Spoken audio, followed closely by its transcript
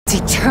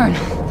return.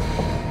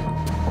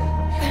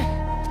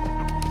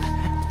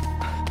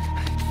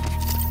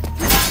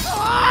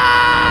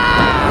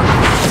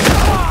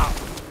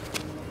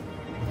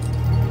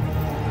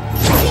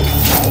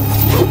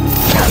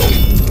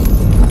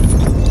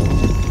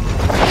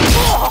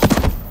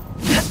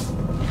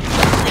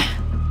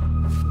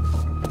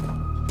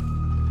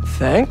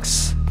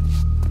 Thanks.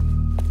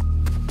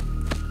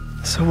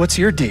 So what's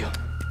your deal?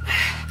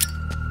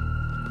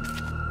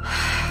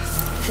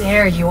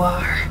 There you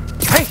are.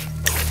 Hey!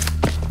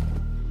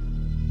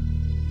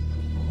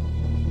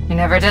 You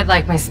never did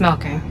like my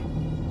smoking.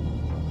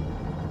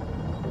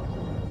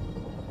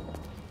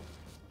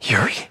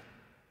 Yuri?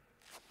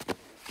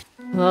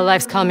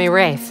 Lowlifes call me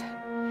Wraith.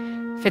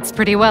 Fits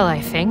pretty well, I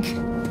think.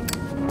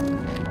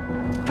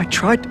 I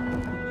tried...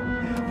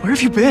 Where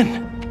have you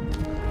been?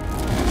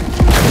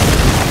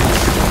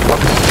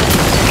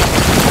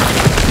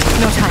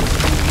 No time.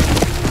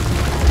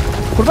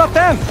 What about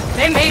them?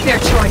 They made their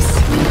choice.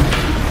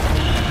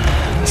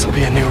 This'll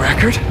be a new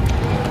record.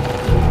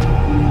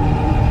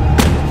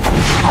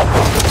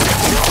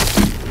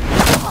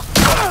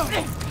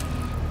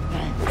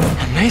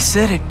 And they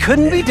said it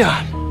couldn't be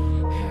done.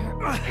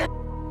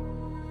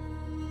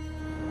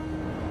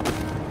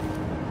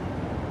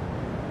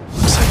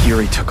 Looks like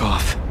Yuri took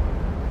off.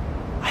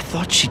 I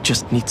thought she'd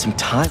just need some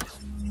time.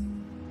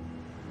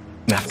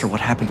 After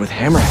what happened with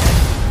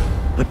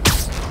Hammerhead. But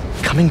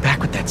coming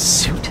back with that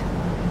suit?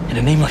 And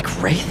a name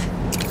like Wraith?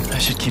 I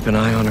should keep an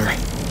eye on her.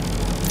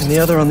 And the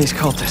other on these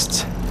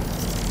cultists.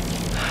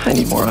 I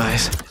need more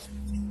eyes.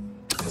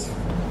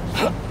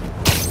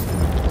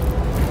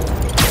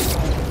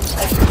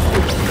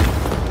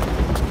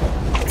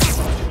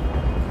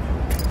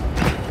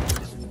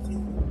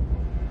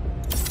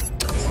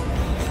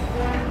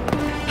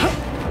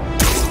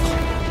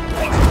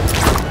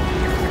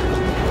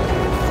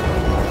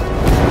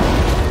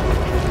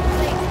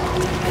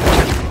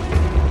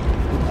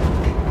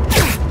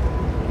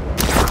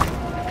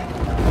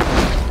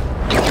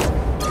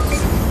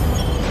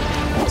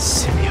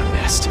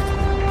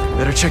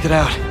 Better check it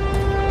out.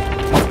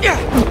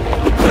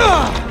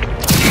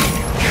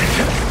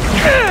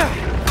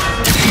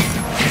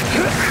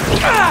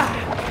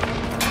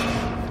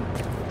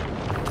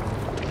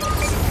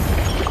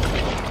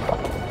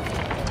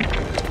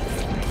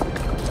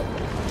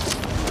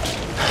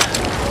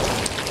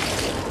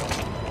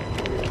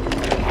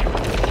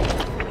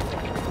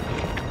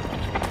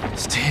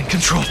 Stay in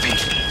control,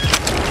 Pete.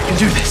 You can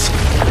do this.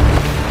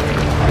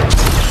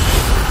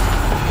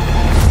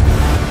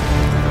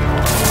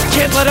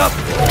 Can't let up!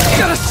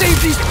 Gotta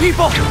save these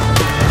people!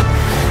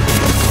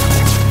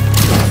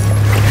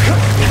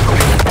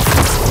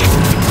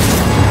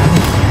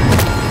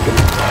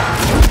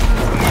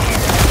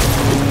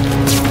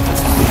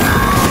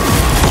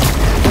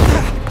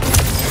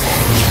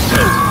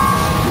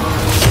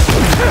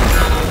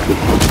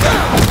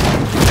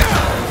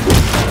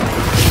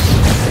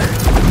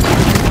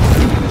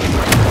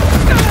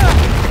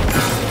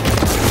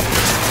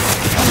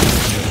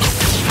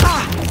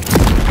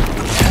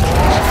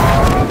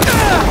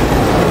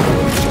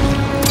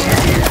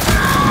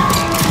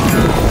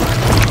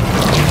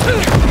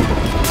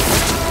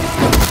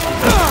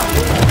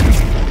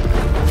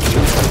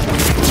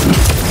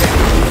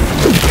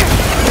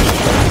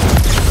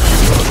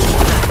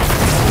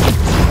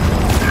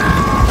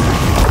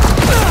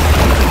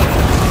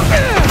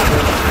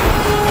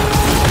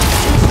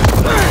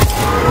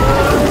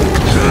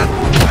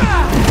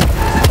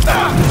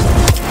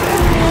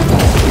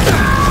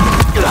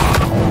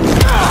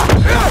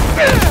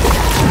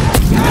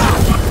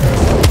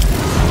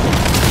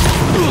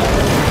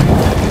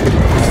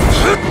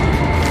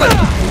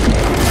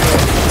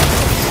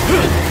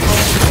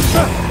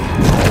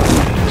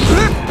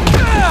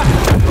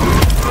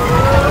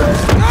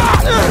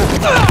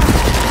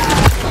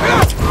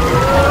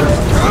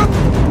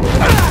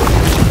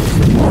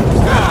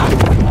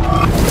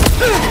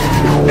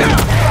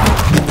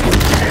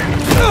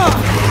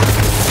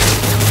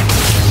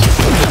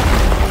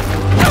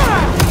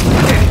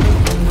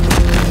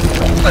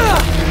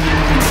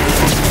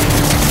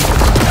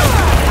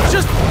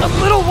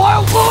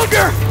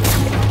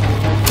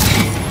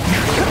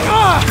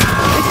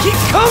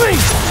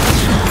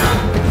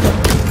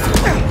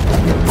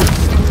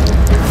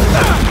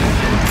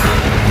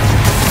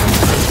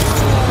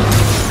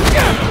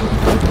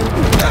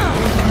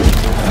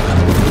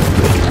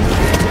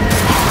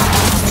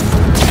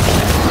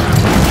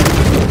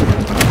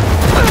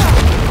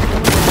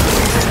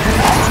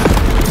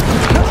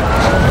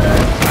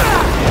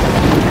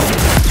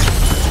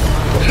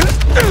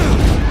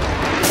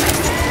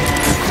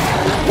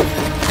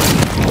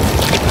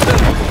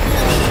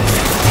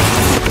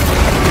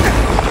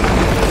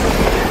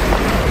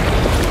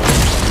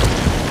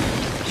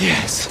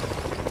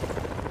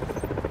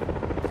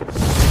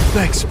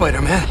 Thanks,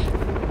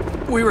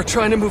 Spider-Man. We were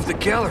trying to move the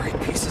gallery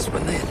pieces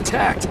when they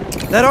attacked.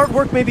 That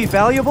artwork may be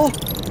valuable,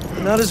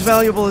 not as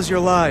valuable as your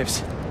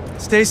lives.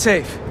 Stay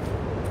safe.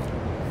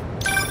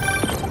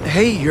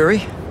 Hey,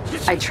 Yuri.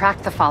 I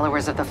tracked the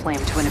followers of the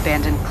Flame to an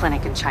abandoned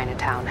clinic in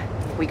Chinatown.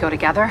 we go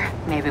together,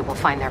 maybe we'll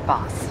find their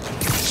boss.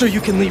 So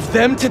you can leave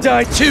them to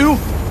die too?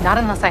 Not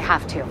unless I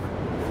have to.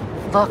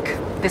 Look,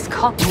 this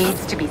cult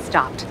needs to be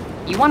stopped.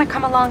 You want to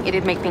come along,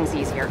 it'd make things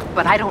easier,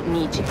 but I don't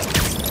need you.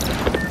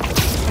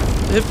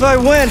 If I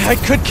went, I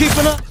could keep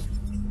an eye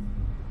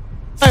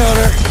on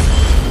her.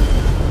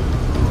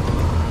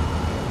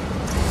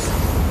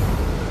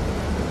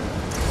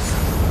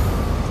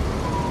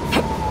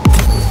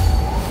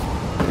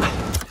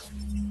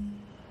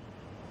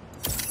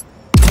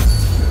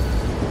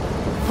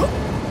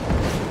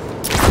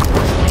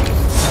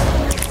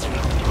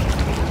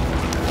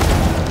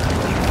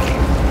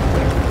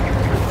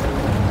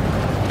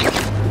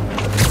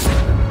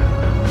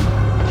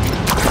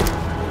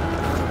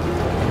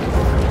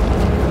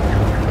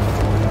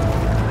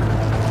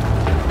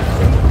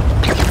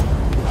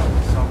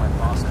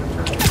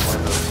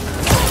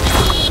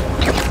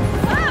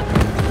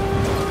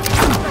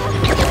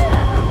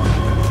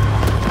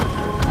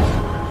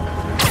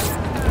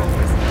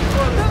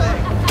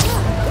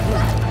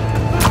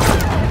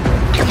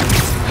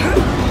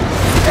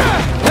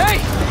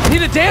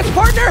 Dance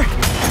partner?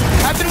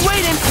 I've been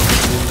waiting.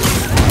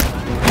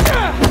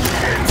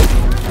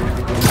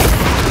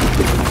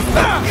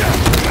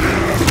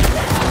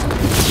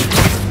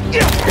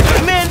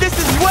 Man, this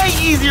is way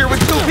easier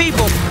with two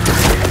people.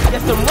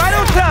 Get them right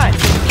on time.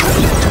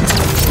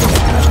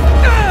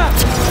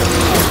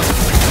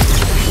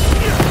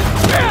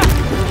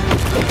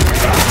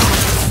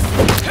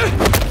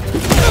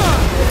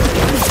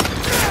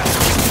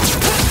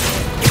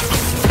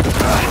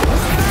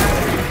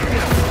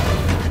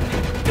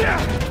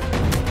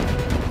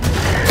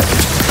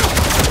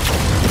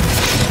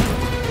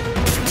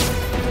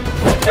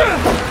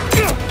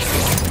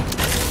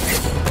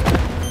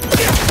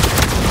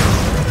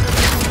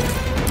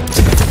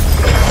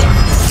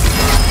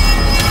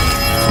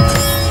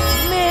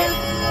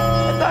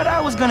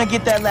 Gonna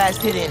get that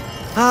last hit in.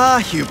 Ah,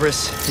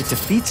 hubris. It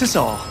defeats us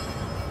all.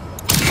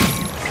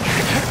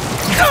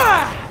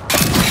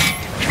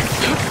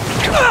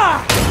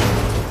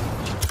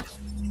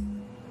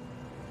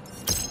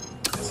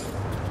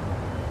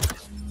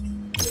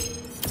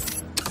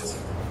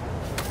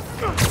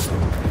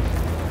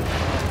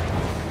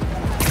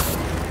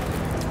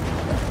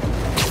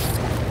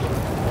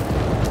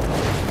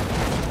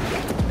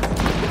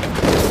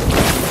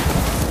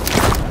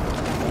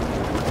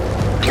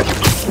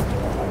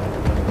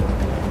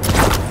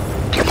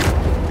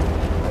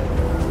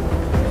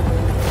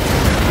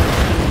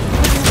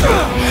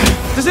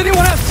 Does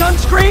anyone have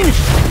sunscreen?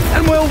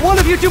 And will one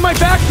of you do my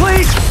back,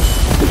 please?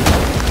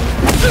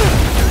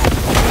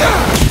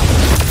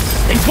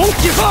 They won't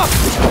give up!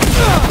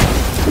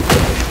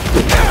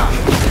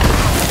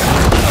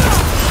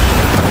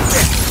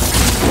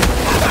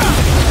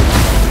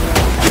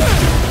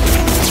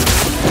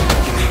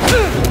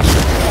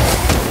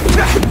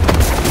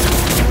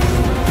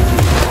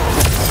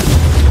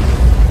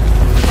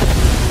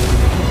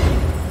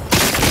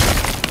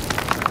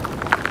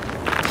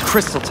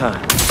 Crystal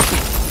time.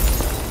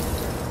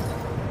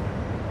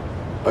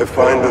 I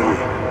find them,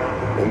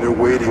 and they're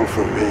waiting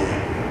for me,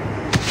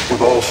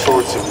 with all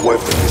sorts of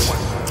weapons.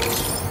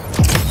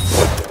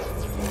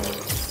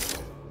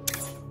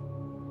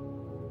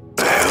 What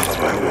the hell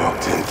have I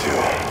walked into?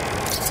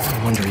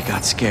 No wonder he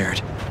got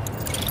scared.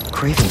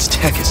 Craven's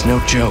tech is no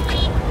joke.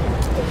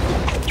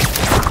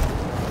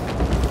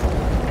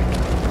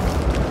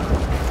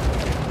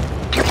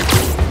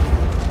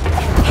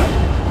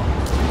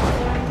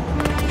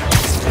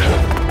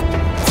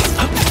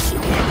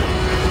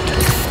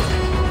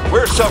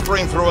 We're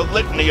suffering through a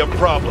litany of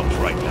problems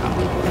right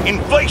now.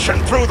 Inflation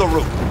through the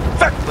roof,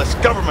 feckless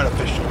government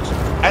officials,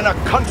 and a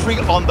country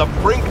on the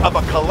brink of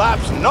a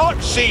collapse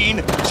not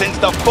seen since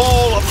the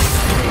fall of...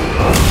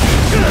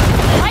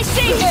 I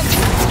see him!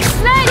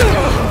 Snake!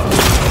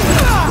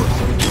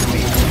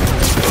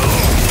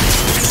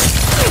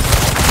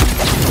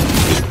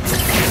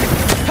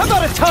 How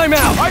about a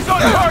timeout? Eyes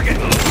on target!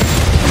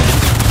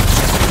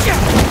 Look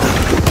out!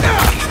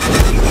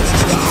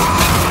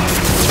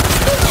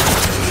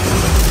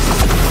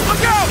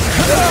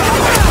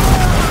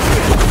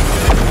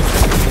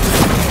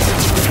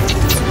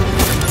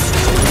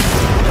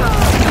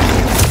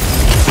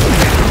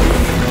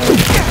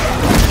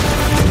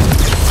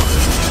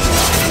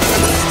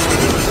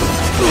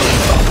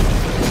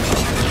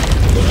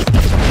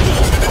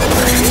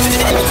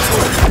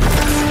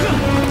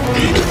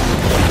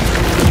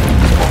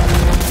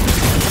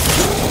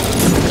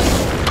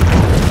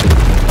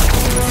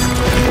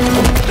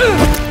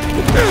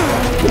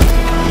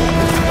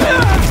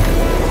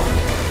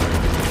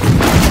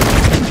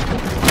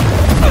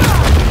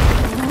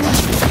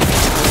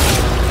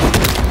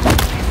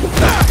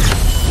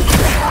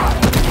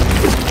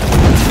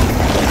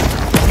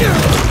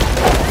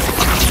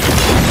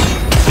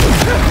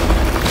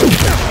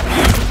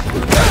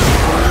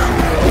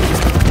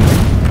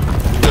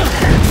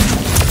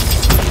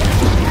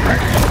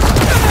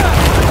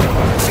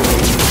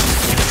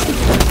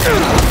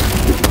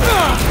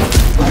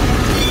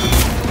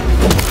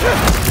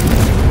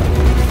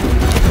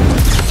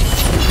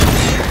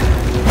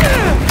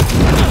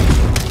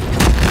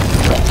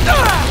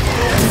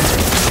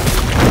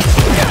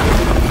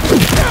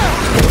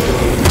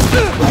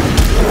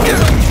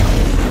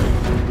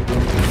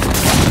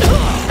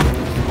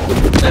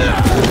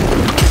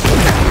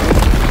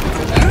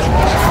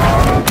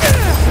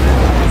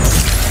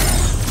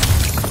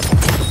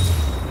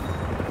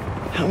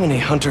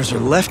 hunters are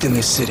left in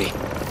this city.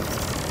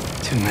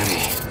 Too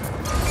many.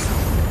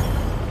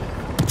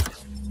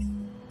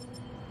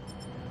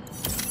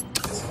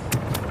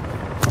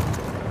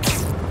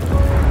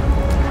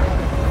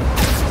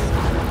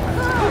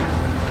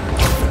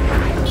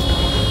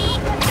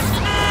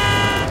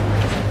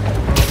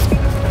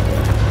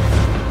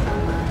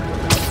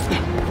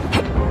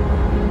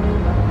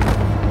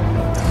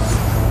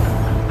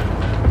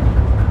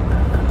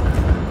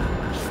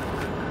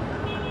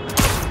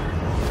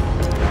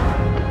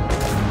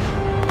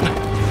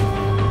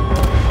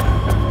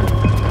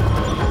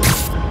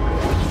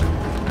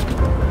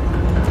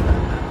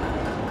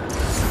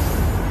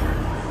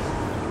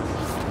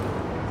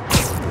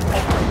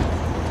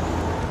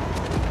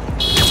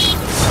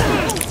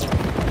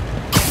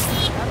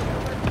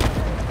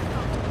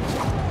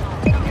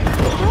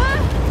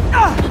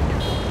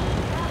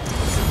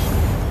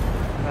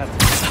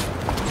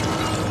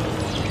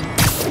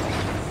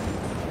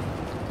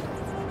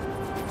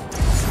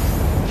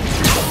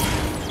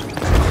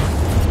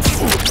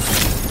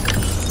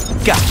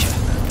 Gotcha.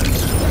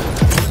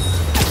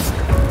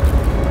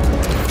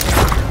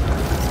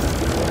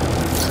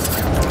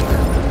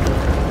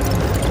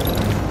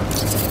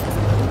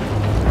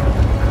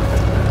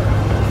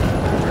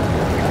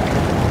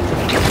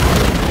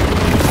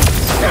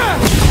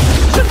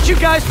 Shouldn't you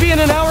guys be in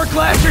an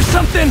hourglass or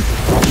something?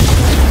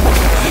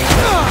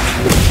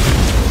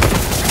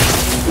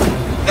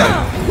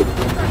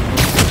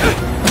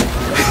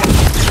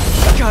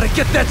 Gotta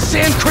get that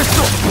sand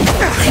crystal!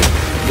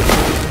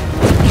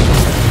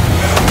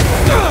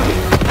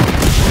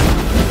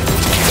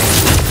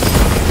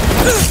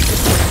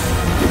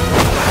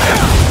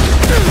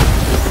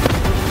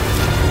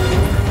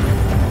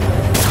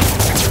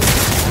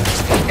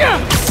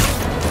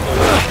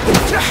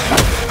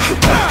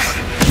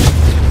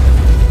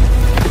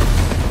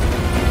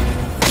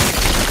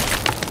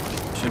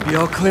 Should be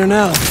all clear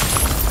now.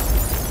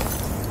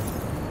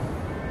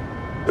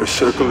 They're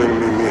circling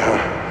me, Mija.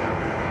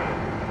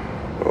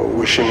 Oh,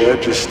 wishing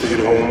I'd just stayed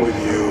home with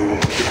you.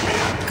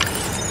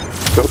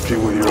 Helped you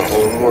with your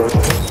homework.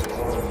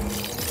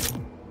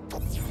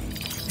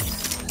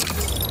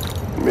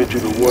 Made you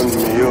the one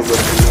meal that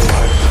I know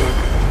I cook.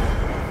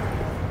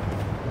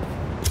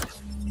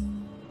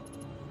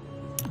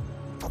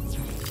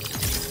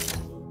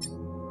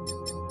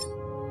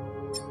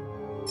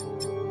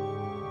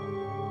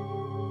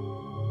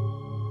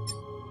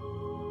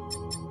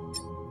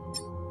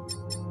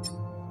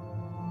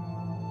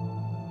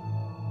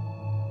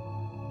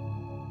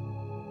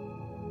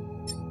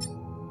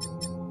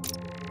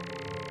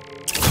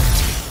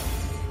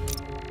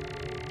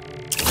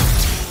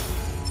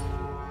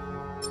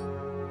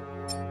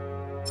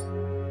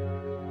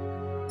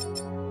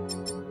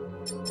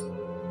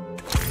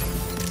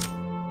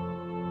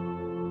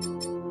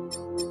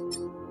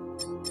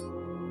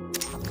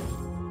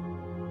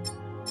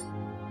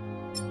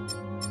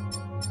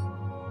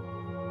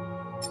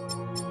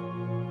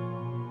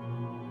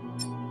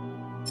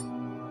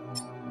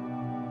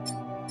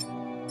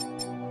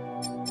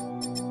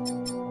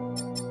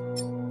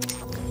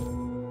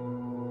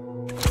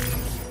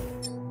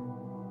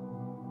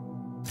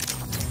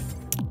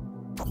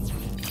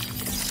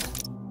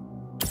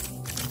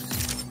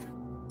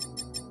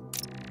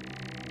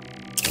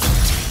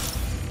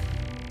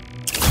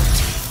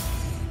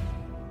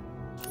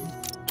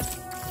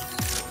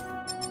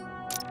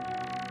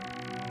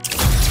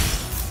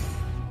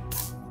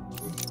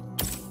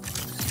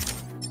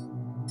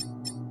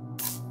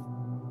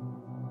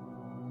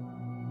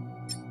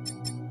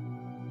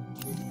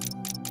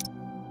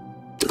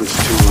 It's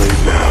too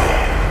late now.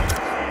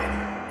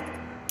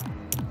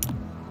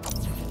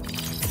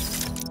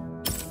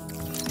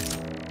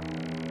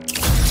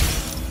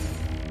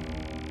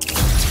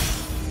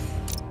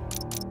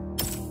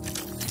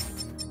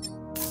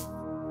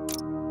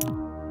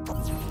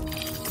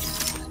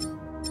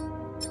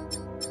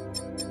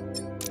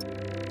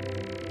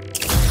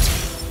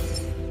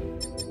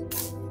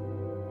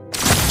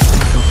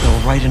 Go fell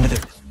right into the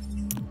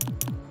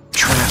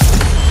trap.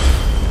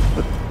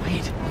 But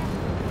wait,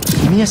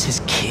 Mia's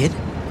his kid?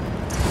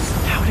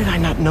 How did I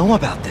not know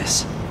about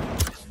this?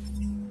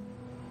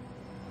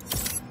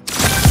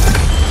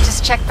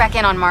 Just check back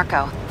in on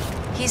Marco.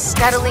 He's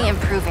steadily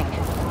improving,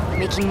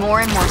 making more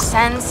and more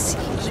sense.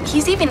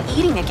 He's even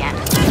eating again.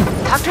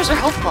 Doctors are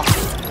hopeful.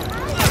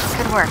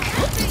 Good work.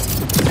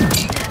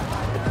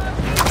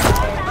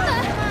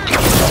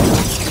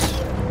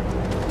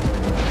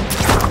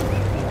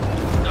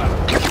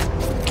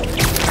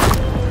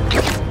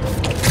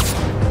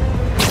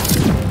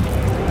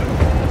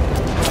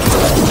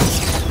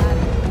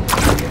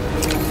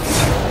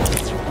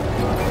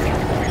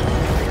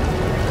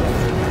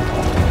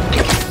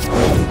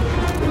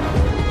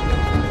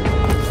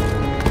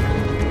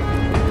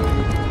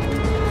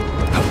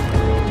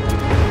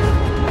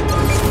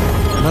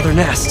 Another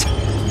nest.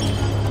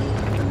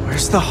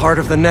 Where's the heart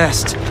of the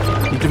nest?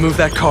 Need to move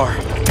that car.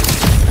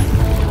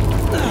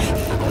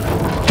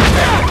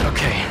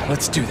 Okay,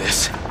 let's do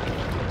this.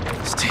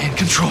 Stay in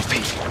control,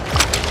 Pete.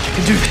 You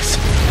can do this.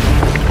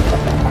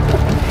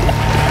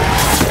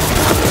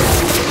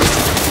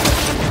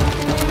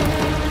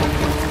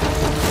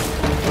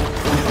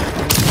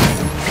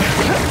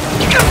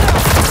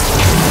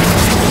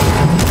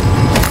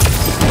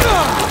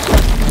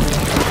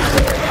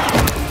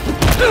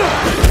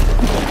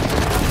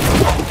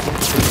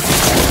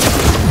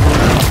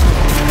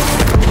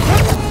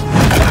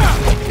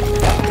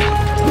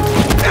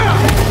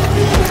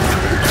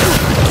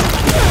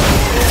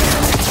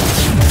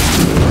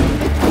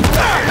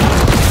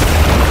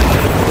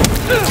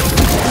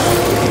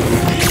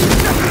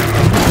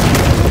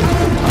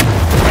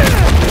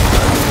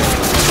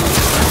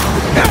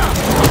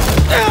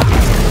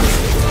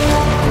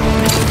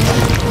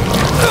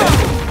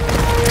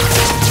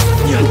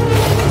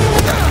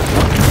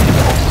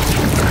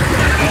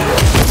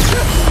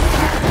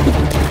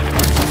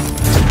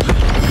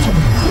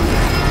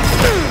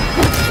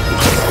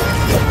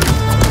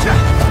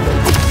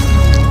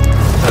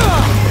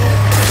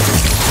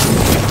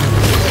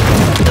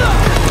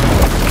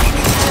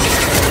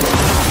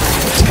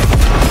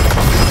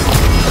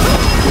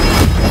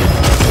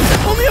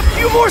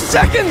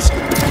 seconds!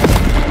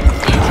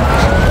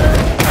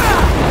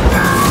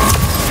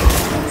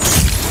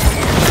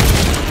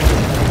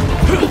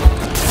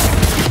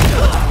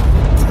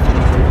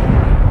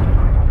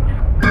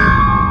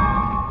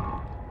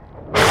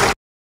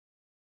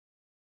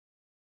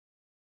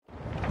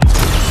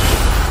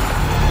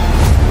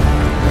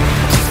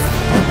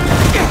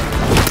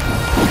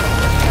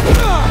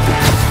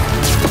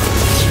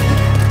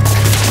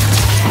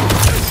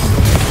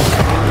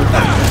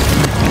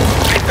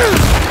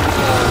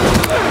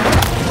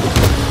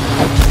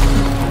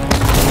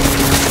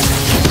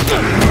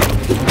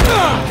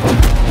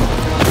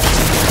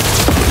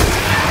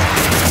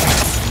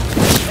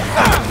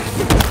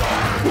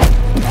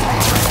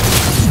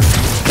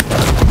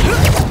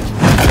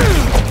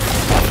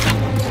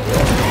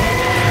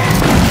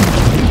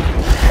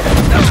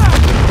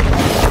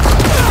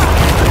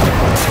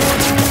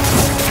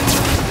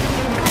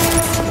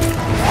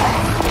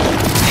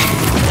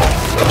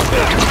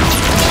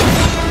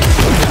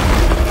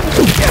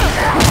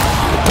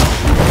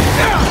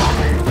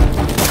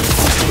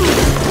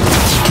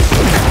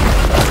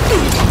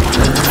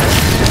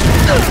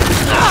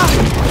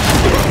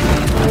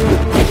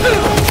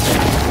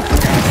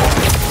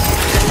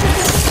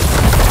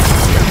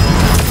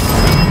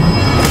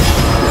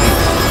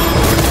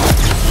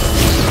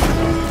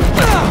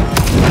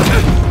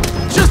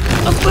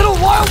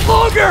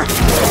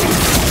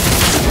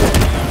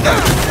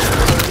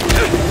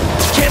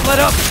 Can't let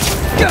up!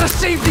 Gotta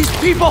save these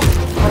people!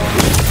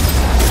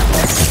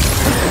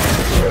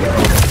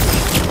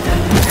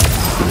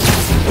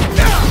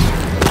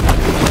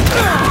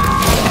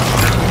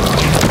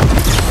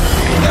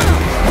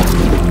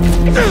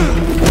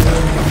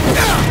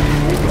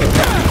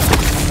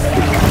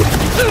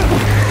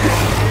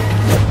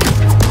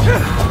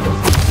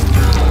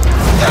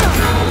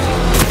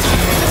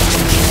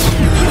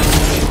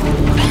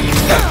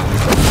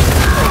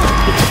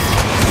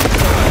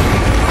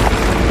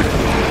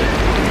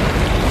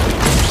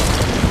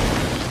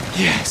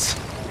 Yes.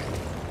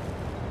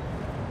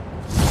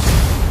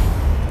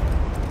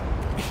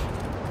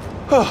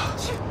 Oh,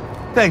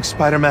 thanks,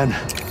 Spider-Man.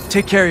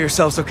 Take care of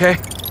yourselves, okay?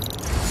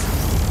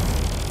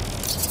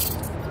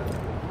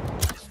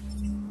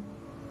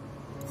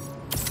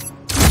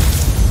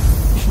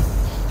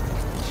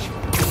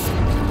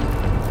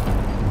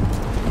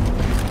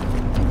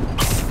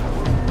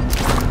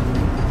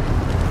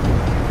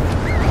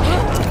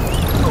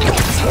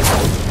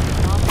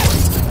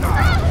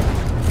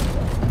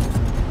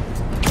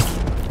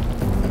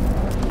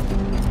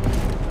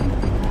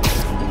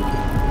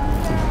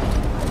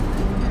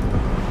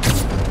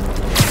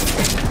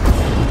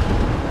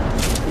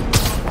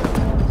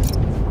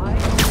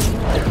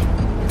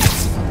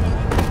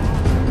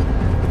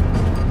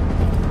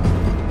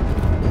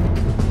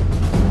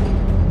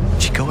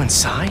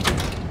 Inside?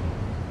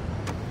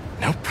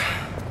 Nope.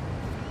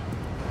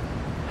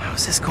 How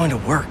is this going to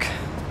work?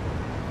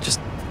 Just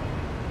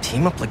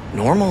team up like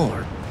normal,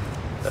 or...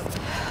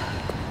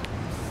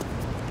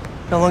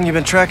 How long you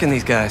been tracking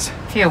these guys? A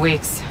few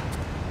weeks.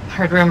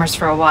 Heard rumors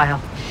for a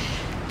while.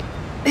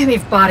 They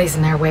leave bodies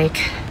in their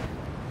wake.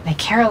 They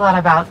care a lot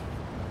about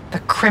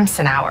the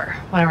Crimson Hour,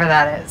 whatever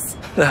that is.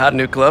 The hot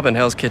new club in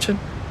Hell's Kitchen?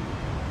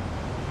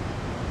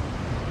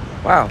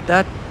 Wow,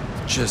 that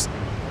just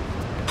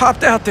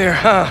popped out there,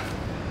 huh?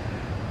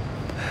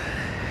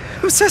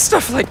 Who says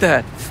stuff like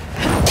that?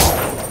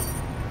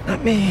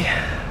 Not me.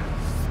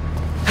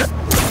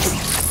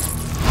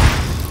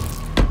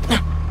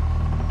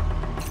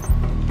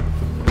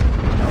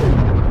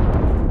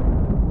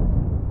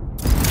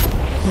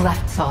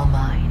 Left's all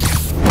mine.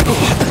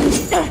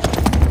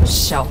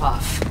 Show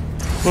off.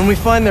 When we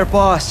find their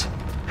boss,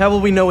 how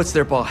will we know it's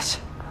their boss?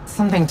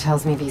 Something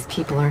tells me these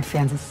people aren't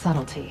fans of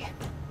subtlety.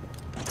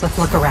 Let's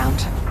look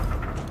around.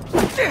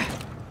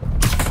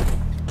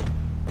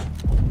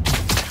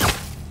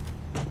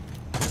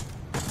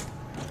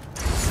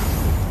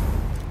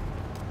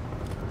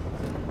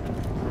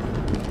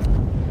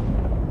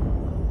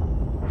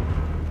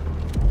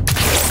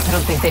 I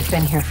don't think they've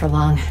been here for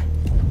long.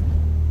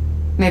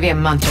 Maybe a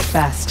month at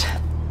best.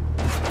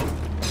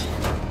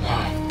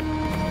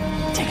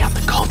 Take out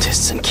the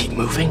cultists and keep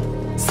moving?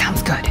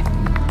 Sounds good.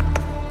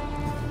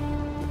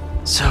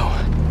 So,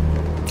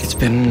 it's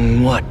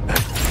been, what, a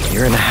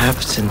year and a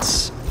half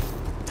since...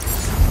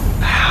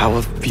 How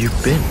have you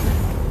been?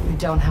 You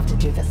don't have to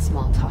do this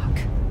small talk.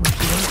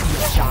 We're here on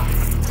the job.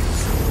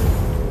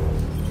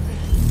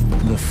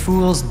 The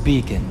Fool's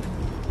Beacon.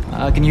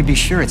 How can you be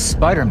sure it's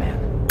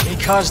Spider-Man?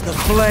 Because the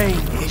flame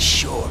is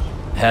sure.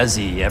 Has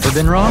he ever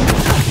been wrong?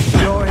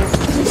 Your I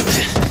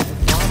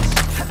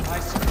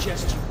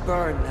suggest you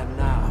burn them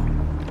now.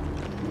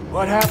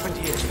 What happened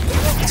here?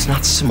 It's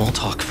not small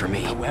talk for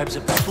me. The webs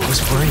of I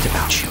was worried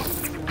about you.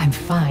 I'm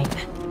fine.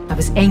 I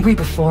was angry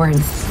before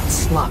and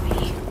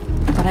sloppy.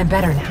 But I'm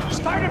better now.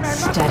 Spider-Man,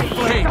 Steady.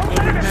 Hey, don't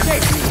let him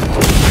escape.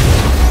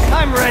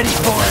 I'm ready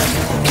for him.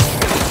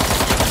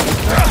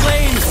 The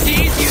flame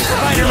sees you,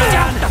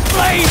 Spider-Man. The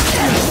flame!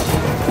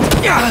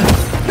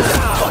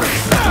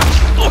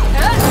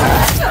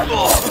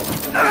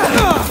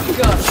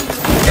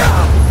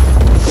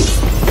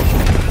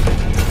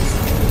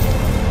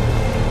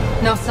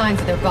 No signs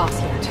of their boss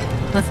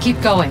yet. Let's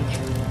keep going.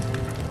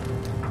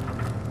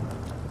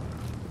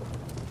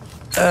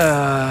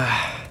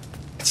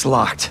 It's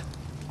locked.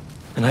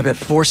 And I bet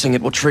forcing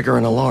it will trigger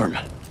an alarm.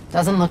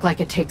 Doesn't look like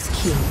it takes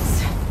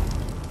keys.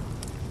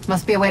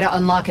 Must be a way to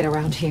unlock it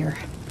around here.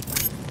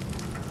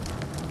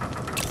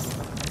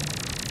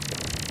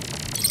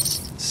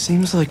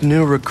 Seems like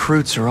new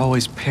recruits are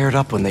always paired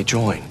up when they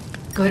join.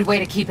 Good way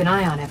to keep an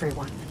eye on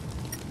everyone.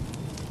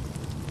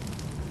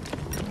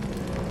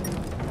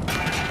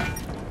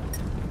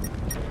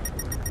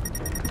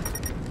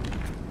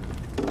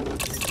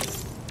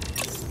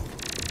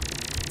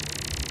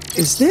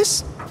 Is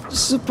this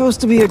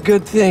supposed to be a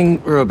good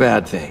thing or a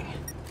bad thing?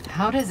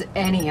 How does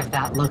any of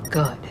that look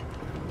good?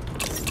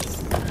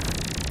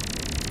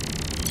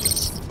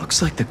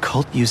 Looks like the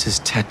cult uses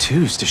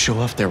tattoos to show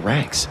off their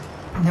ranks.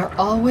 And they're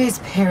always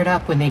paired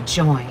up when they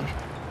join.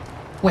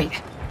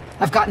 Wait,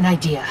 I've got an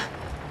idea.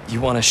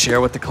 You want to share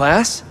with the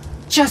class?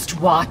 Just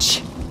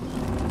watch.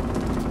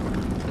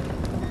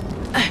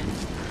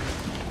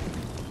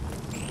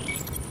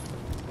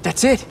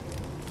 That's it.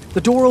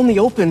 The door only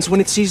opens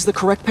when it sees the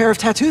correct pair of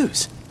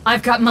tattoos.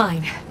 I've got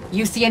mine.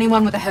 You see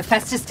anyone with a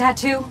Hephaestus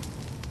tattoo?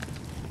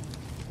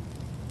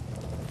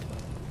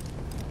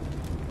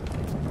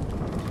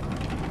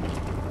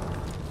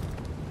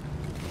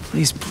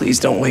 Please, please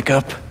don't wake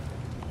up.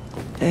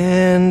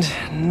 And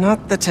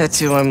not the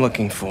tattoo I'm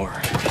looking for.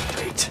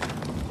 Great.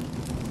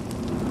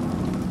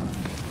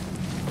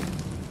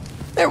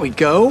 There we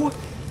go.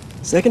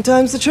 Second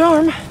time's the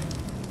charm.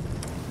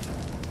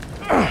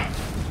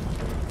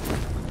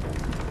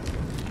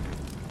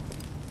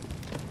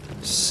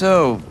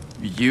 So,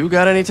 you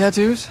got any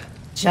tattoos?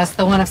 Just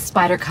the one of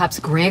Spider Cop's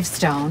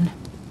gravestone.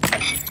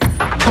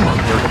 Come on,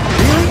 Venom.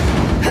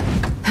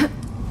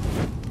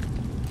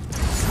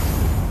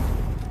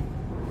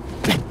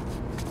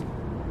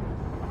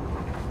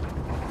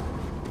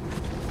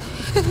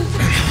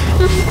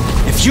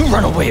 If you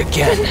run away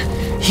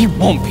again, he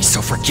won't be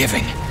so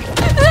forgiving.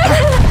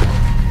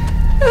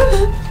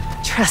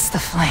 Trust the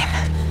flame,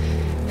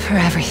 for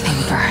everything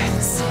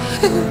burns.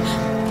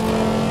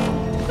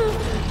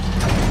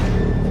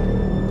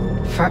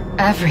 For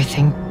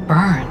everything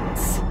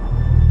burns.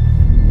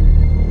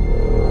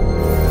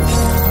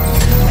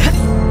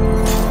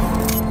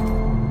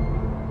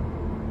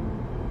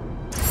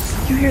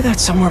 You hear that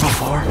somewhere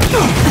before?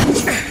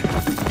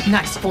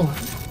 Nice form.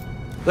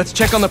 Let's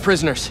check on the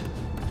prisoners.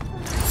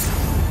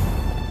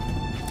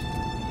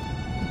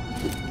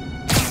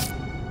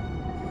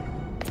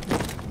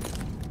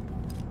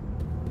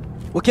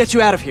 We'll get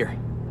you out of here.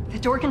 The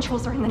door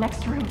controls are in the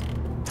next room.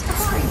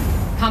 Hurry!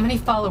 How many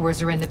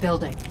followers are in the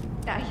building?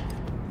 I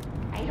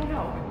don't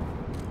know.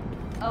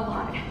 A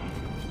lot.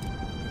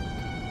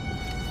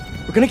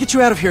 We're gonna get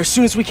you out of here as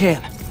soon as we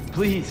can.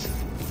 Please.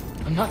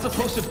 I'm not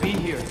supposed to be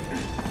here.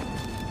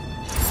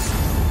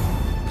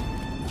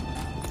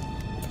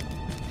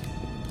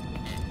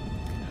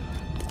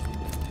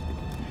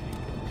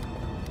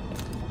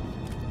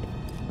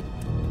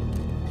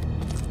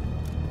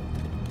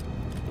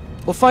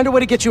 We'll find a way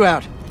to get you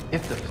out.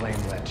 If the flame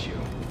lets you.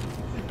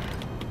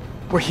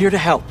 We're here to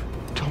help.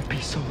 Don't be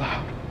so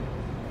loud.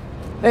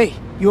 Hey,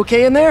 you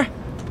okay in there?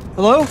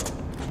 Hello?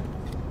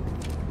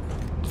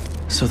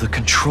 So the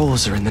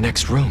controls are in the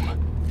next room.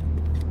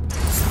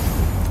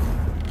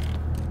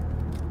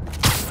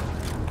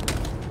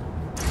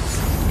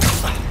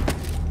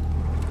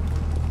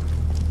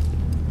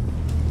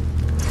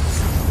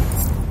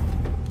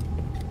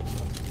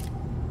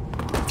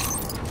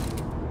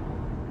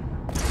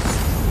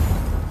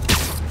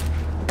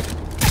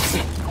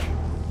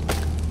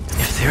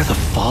 They're the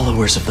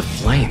followers of the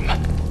flame.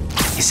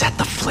 Is that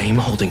the flame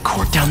holding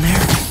court down there?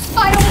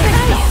 I don't think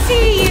I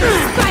see you,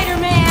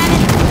 Spider-Man!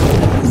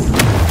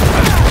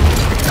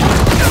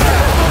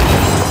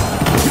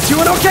 You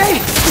doing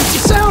okay?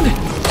 You sound...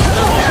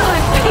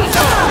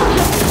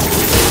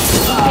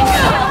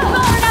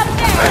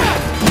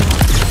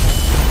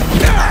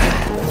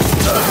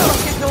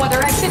 There's no other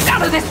exit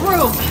out of this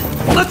room!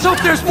 Let's hope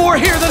there's more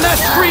here than that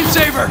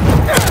screensaver!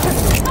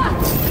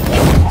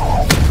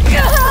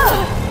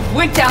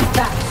 Went down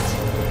fast.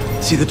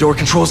 See the door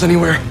controls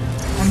anywhere?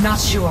 I'm not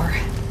sure.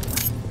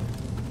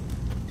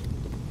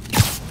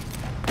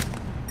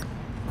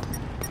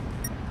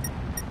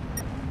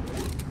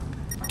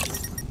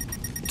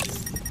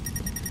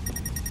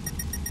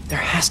 There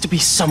has to be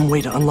some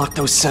way to unlock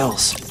those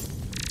cells.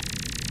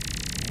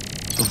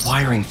 The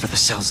wiring for the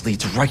cells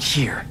leads right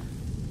here.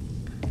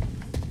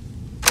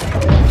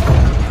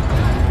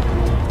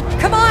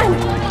 Come on!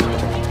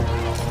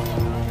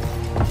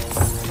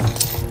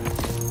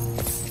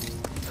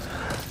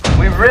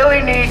 We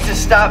really need to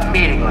stop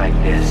meeting like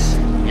this,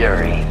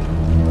 Yuri.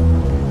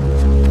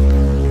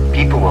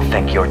 People will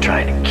think you're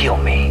trying to kill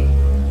me.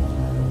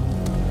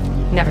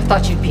 Never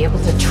thought you'd be able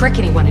to trick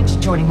anyone into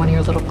joining one of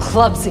your little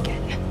clubs again.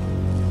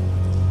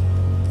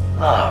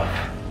 Love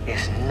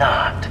is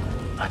not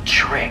a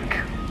trick.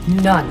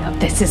 None of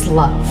this is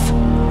love.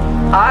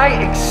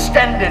 I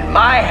extended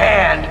my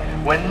hand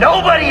when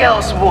nobody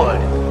else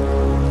would.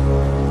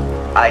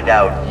 I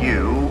doubt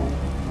you,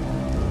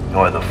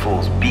 nor the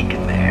Fool's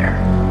Beacon there,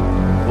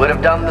 would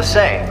have done the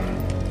same.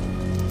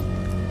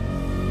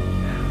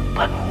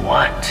 But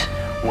what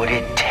would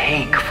it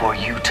take for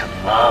you to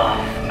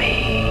love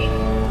me?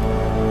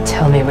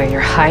 Tell me where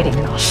you're hiding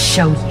and I'll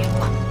show you.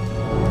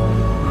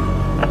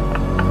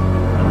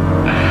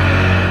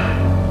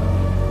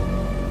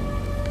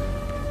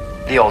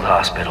 The old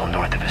hospital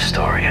north of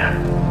Astoria.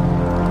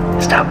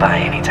 Stop by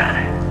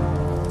anytime.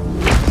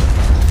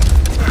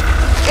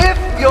 If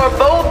you're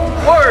both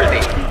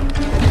worthy.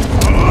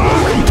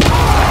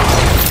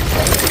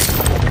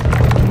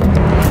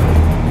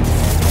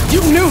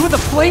 You knew who the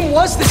Flame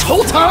was this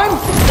whole time?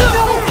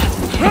 No!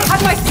 I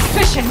had my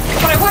suspicions,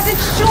 but I wasn't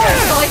sure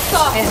until I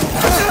saw him.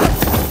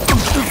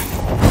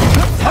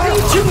 How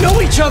did you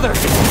know each other? We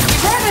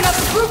ran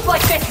another group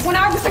like this when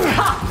I was a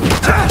cop.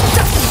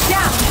 Shut him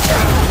down.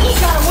 He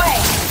got away.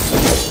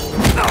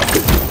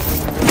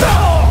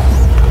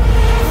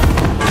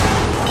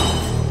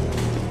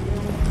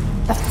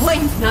 The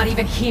Flame's not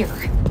even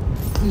here.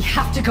 We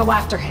have to go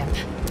after him.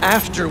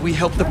 After we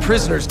help the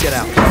prisoners get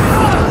out.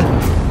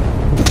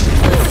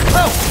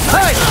 Oh,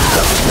 hi!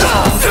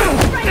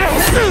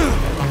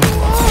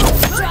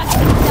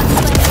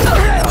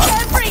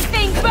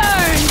 Everything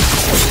burns!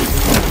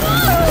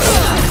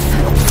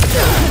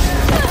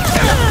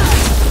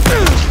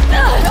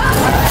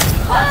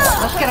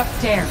 Let's get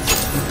upstairs.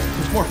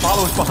 There's more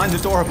followers behind the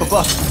door up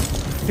above.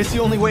 It's the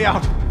only way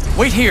out.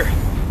 Wait here.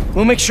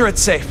 We'll make sure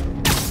it's safe.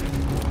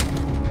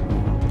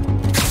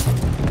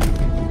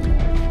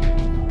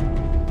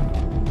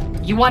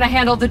 You want to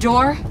handle the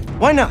door?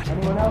 Why not?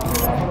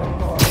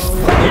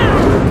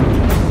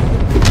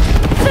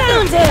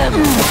 Found him!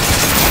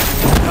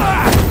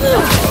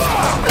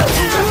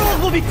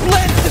 We'll be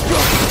glad to throw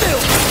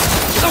still.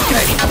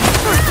 Okay,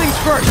 first things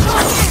first.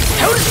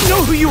 How does he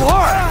know who you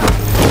are?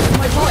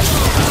 My voice.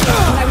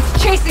 When I was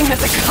chasing him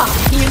as a cop,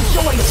 he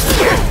enjoyed it.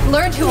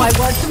 Learned who I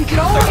was so he could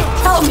always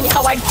tell me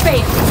how I'd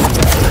fail.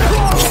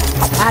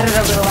 Added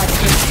a little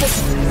extra.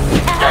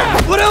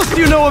 What else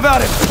do you know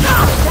about him?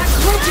 That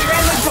group he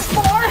ran with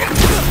before?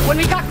 When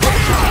we got close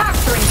to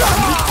capturing them,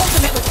 he told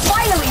them it was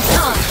finally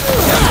time.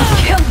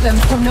 He killed them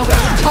so nobody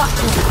could talk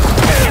to him.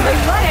 And they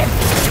let him.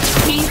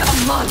 He's a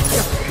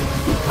monster.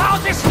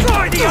 I'll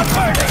destroy the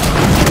unburdened!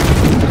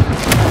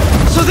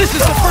 So this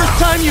is the first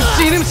time you've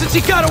seen him since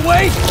he got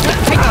away?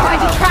 I tried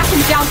to track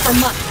him down for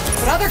months,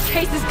 but other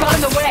cases got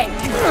in the way.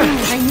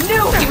 I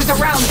knew he was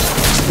around.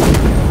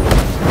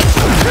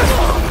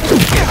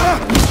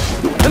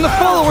 And the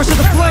followers of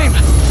the Flame,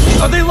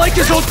 are they like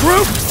his old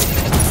group?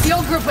 The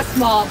old group was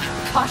small,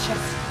 cautious.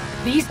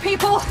 These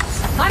people,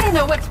 I don't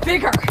know what's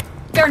bigger.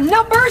 Their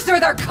numbers or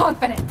their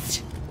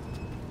confidence.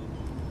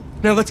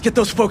 Now let's get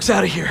those folks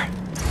out of here.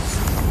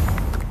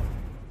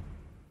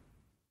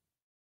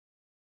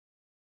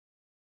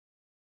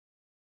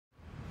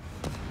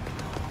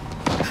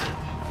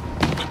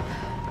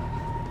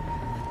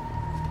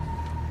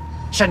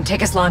 Shouldn't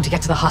take us long to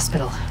get to the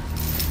hospital.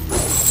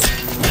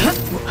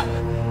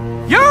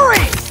 Yuri!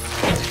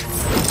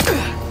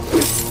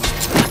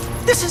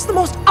 This is the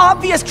most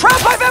obvious trap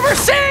I've ever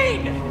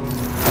seen!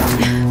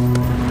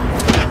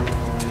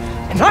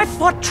 And I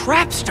fought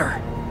Trapster.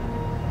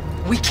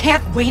 We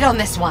can't wait on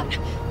this one.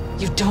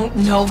 You don't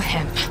know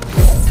him.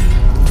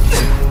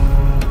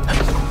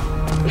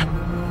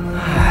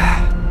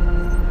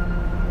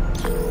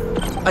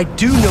 I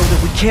do know that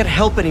we can't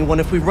help anyone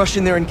if we rush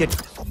in there and get...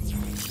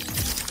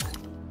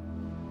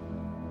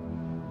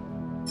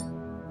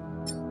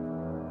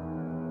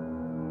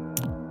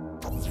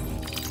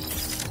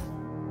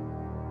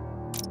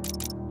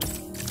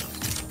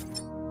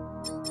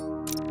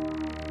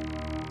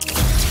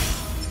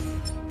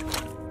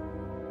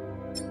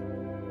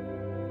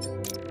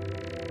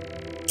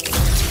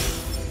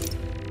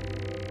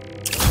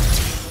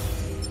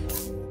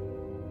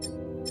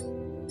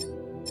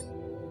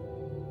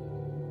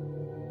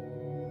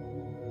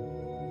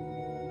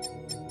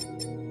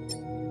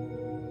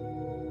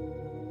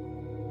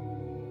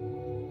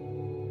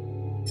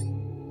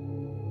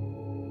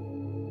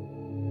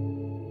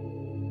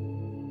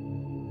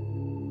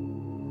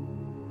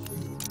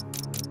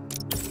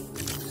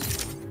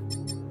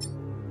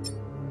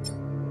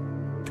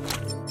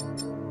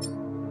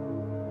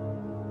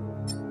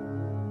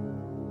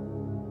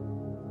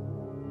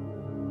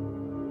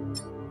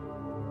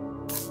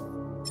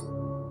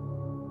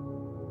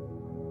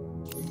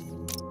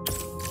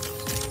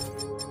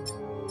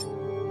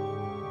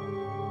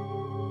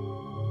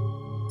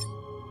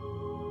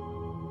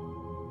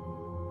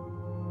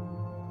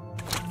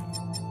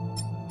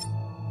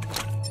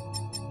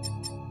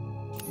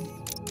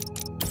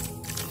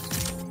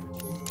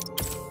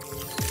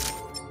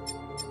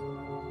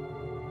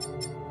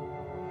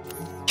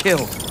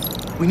 Kill.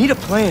 We need a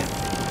plan.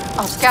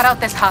 I'll scout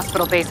out this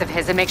hospital base of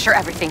his and make sure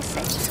everything's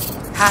safe.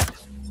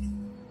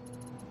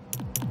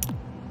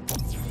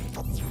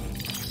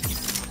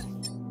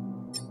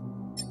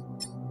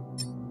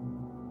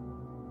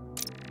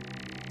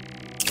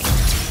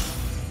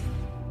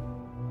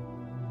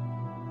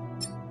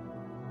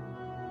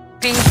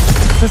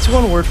 Beast. That's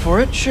one word for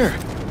it, sure.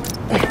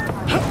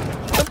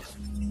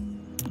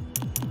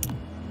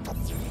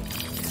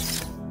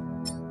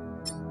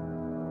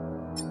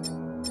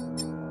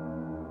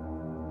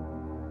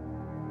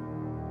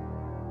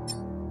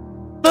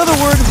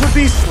 Another word would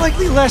be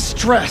slightly less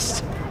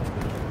stressed.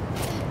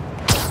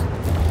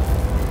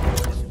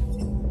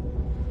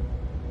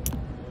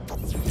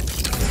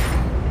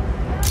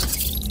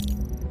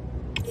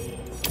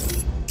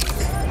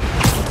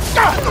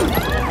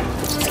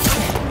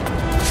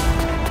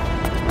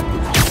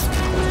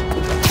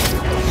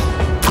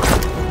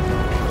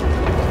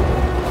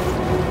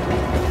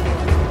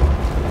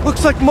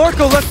 Looks like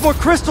Marco left more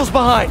crystals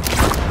behind.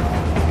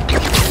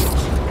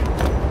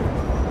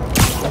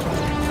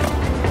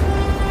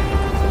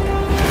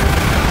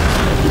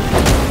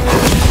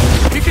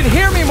 You can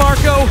hear me,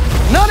 Marco.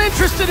 Not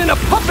interested in a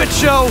puppet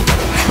show.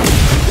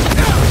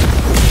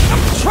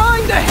 I'm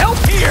trying to help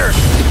here.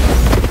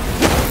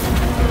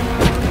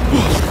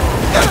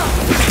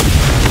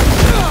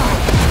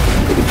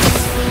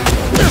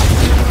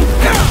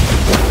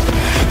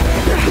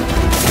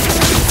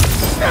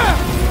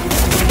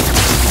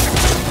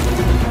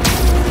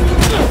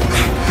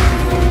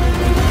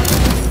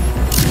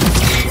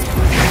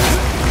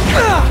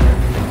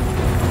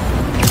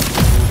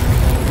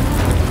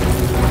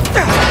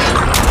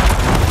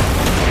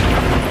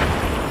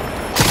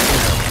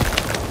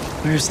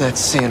 Where's that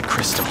sand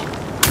crystal?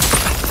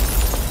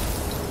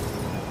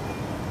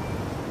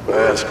 I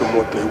ask them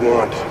what they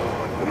want,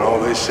 and all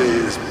they say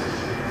is,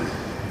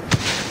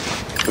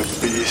 the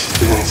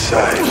beast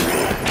inside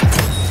me.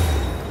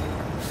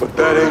 But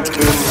that ain't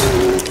been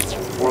moved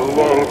for a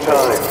long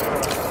time.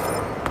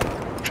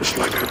 Just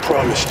like I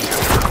promised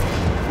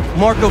you.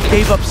 Marco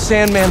gave up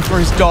Sandman for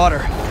his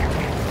daughter,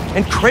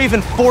 and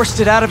Kraven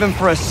forced it out of him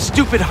for a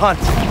stupid hunt.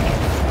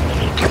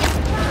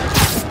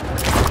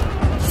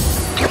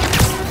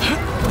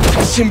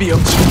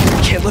 Symbiotes,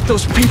 can't let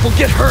those people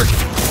get hurt.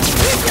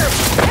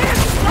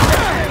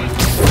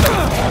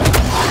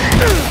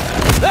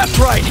 That's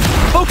right.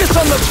 Focus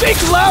on the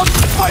big, loud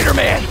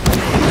Spider-Man.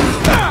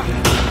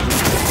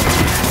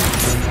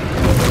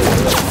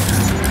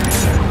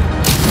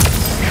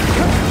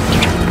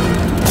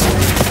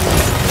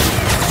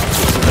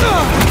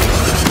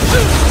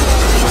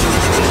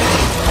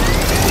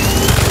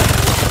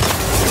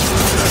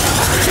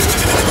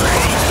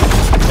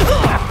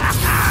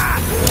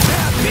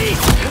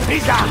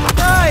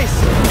 Nice!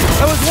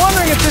 I was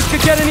wondering if this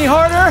could get any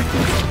harder.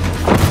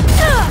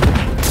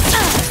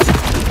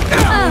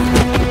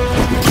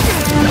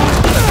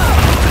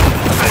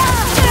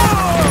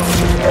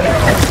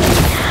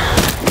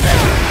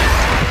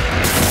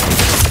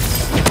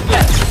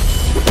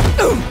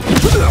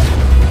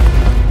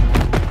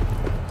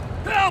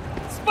 Help!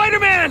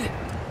 Spider-Man!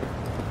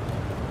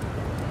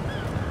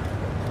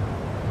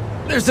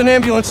 There's an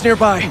ambulance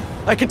nearby.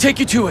 I can take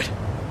you to it.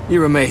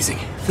 You're amazing.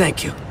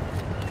 Thank you.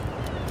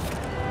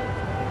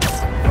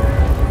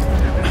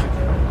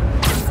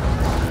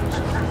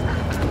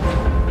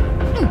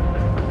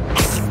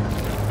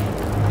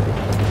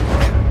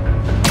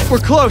 We're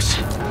close.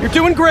 You're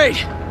doing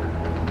great.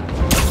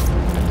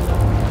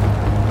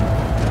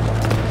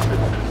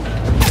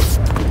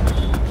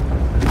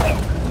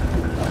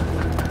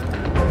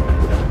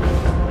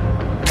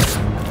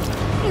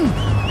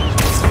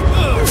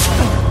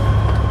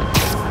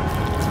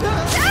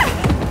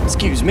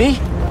 Excuse me.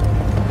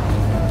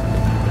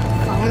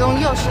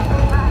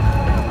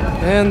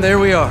 And there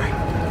we are.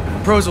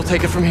 Pros will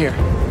take it from here.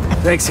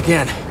 Thanks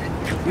again.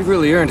 You've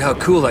really earned how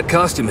cool that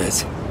costume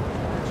is.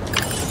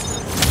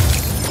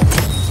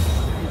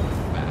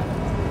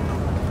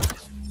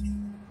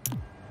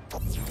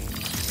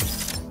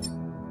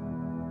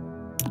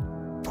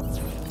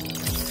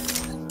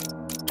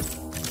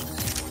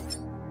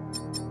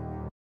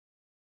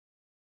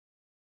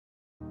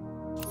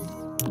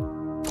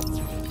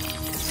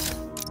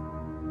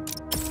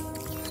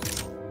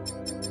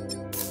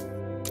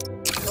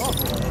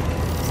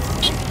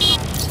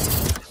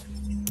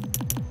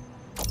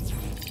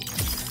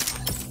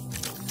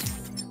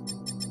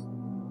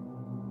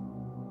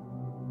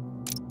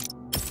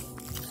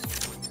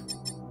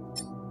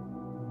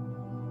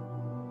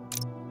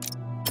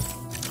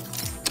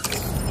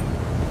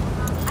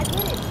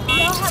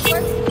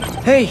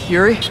 Hey,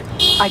 Yuri.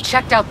 I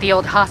checked out the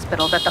old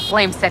hospital that the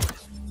flame set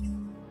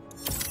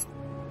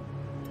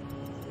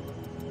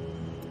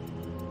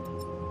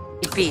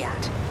be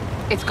at.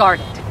 It's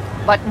guarded,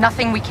 but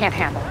nothing we can't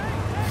handle.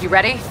 You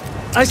ready?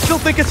 I still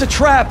think it's a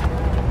trap.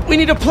 We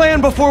need a plan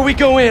before we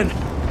go in.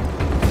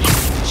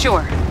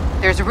 Sure.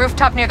 There's a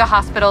rooftop near the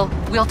hospital.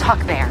 We'll talk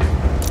there.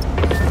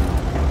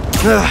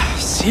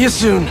 See you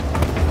soon.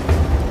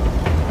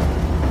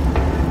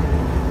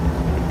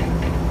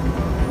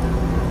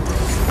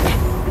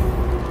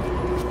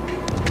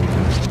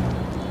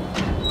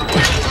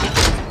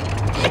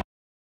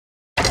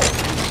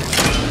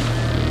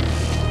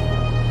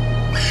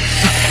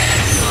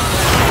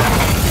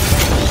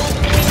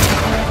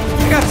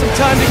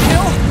 Time to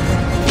kill?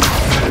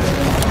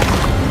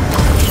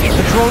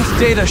 The drone's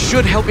data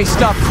should help me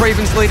stop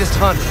Kraven's latest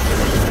hunt.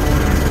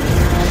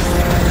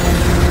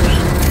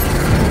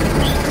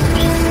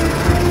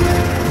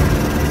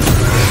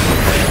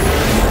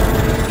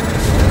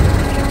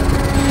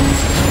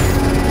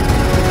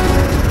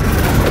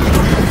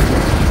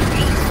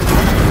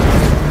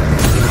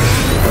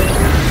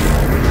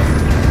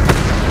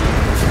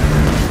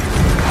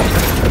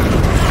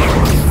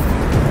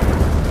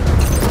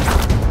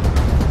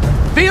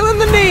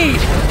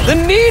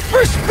 Need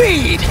for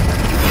Speed!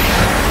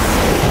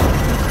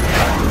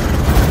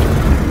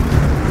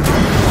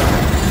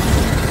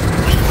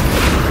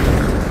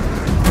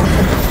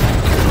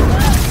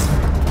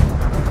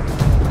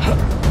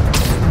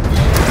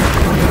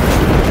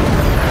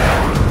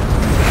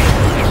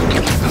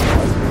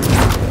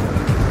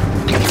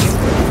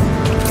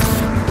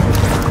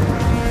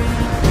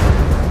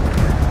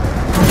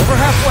 Over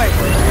halfway.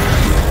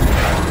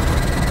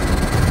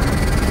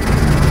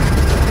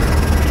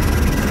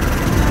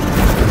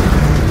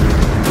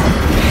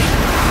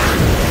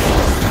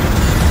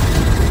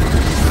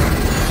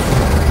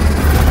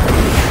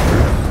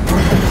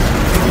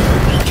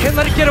 Can't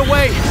let it get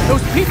away.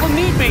 Those people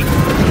need me.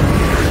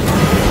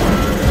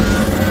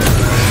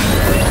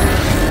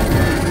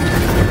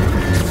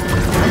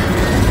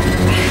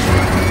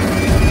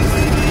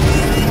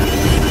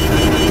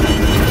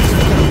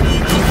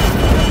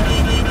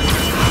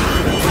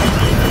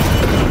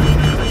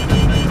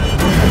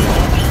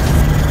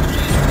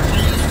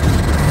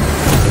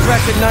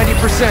 Tracked at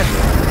 90%.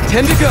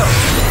 10 to go.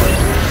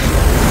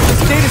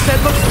 This data set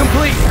looks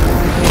complete.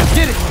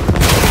 Did it.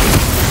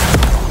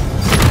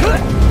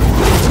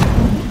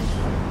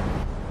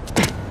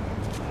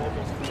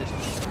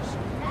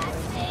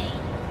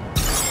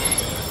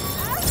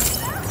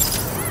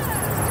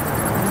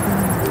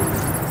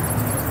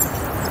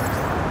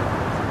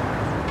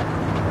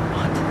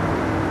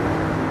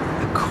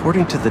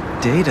 According to the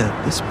data,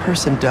 this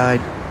person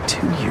died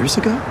 2 years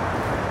ago?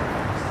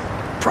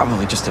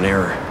 Probably just an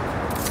error.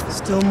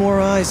 Still more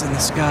eyes in the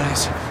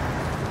skies.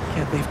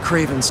 Can't leave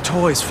Craven's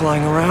toys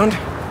flying around.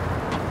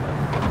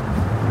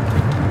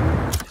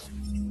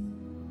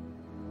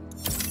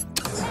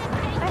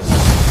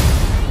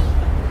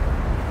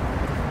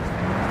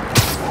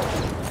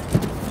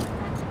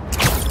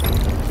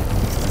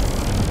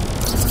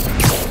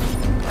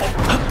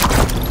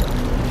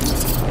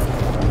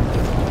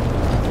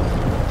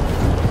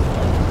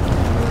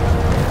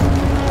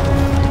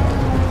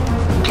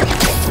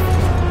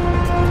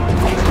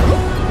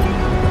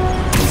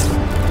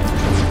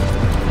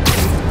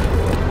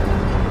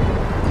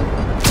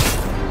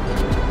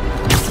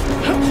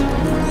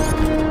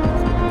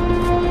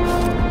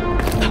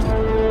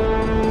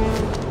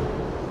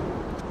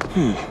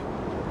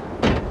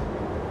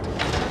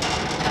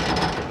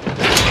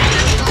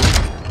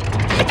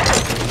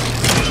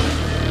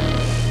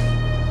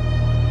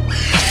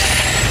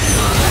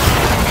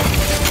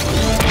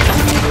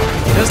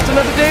 Just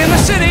another day in the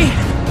city!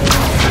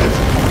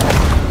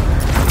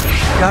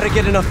 Gotta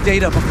get enough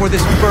data before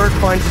this bird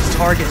finds its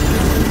target.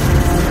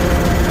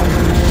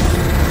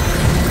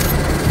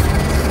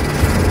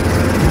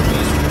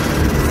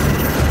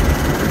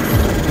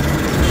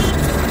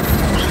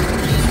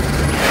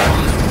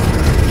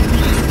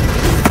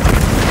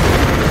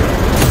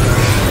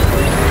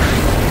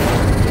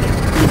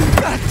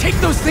 Gotta take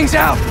those things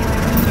out!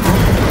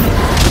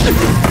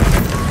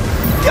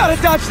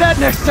 Gotta dodge that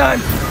next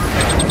time!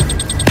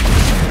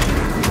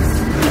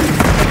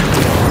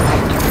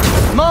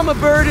 Mama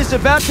Bird is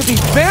about to be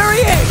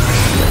very angry!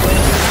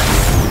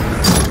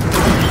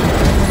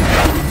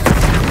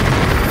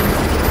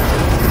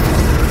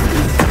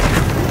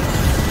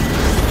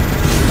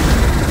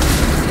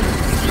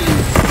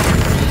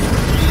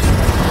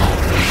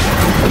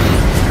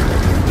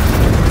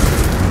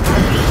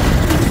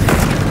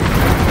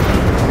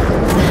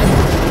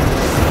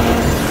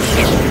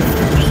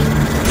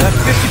 Got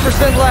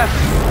 50% left.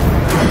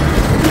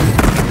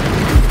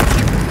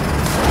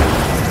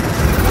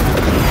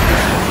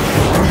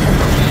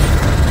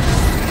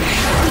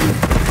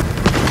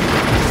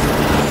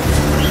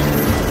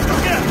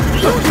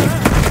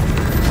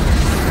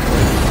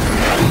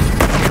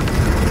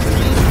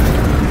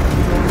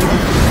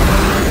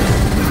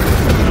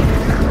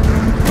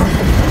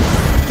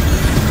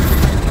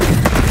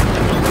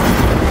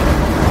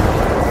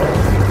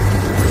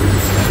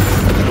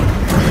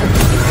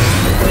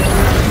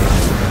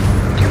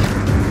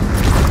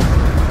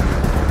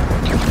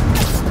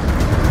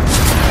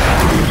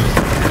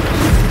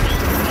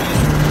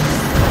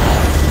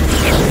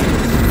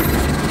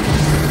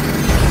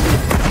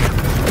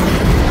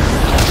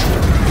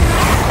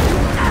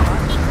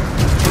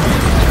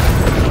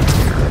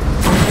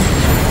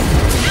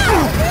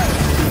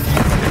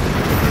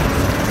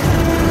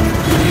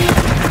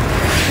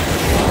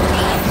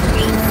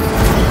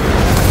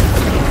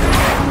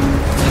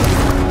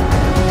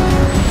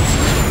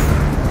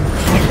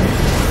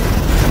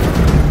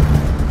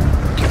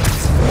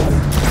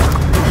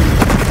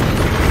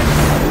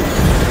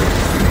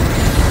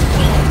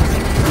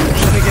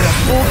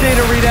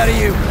 Out of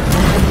you.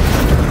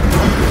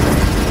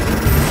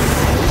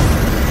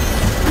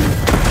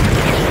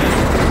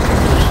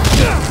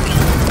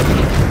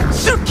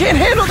 Suit can't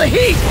handle the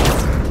heat!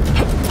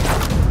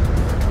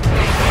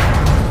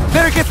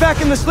 Better get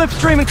back in the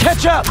slipstream and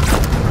catch up!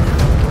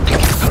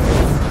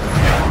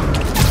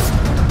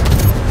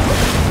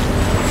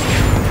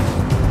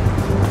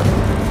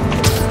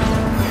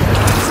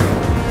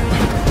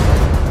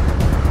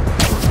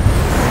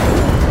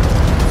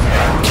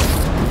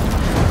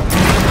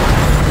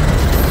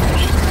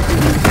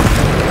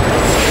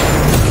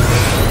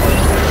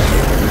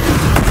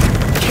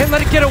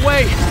 get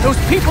away! Those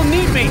people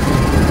need me!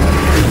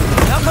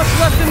 Not much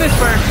left in this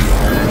bird.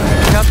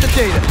 Got the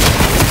data.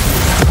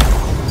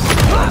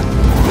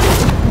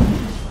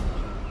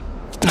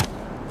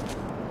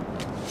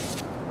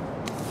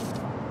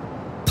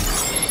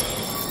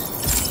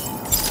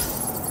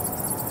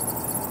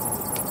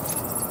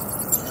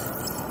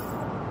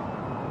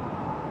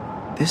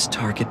 This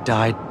target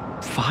died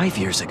 5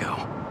 years ago.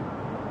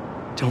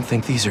 Don't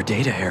think these are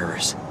data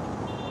errors.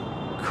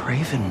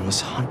 Craven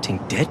was hunting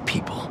dead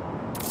people.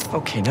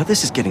 Okay, now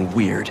this is getting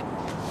weird.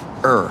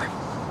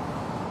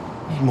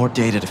 Need more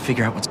data to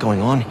figure out what's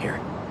going on here.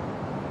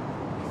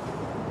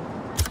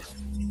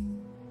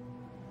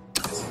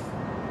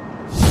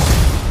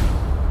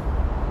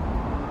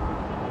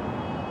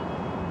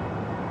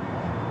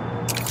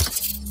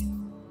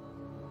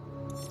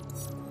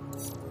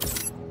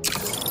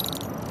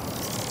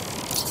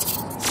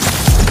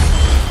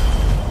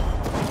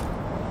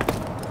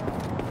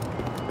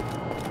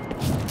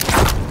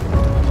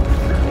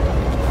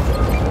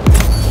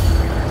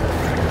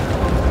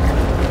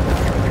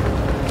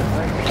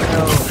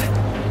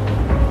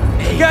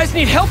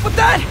 Need help with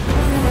that?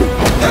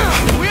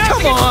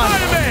 Come on!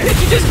 Did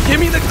you just give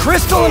me the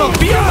crystal and I'll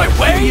be on my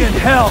way? In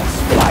hell,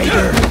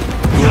 Spider!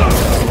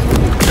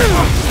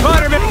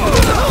 Spider-Man!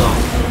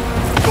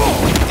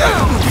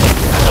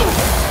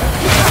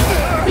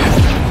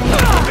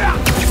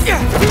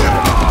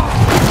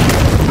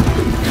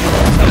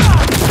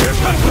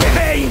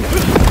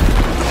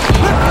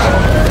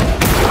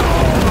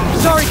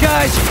 Sorry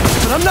guys,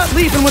 but I'm not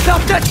leaving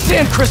without that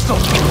sand crystal!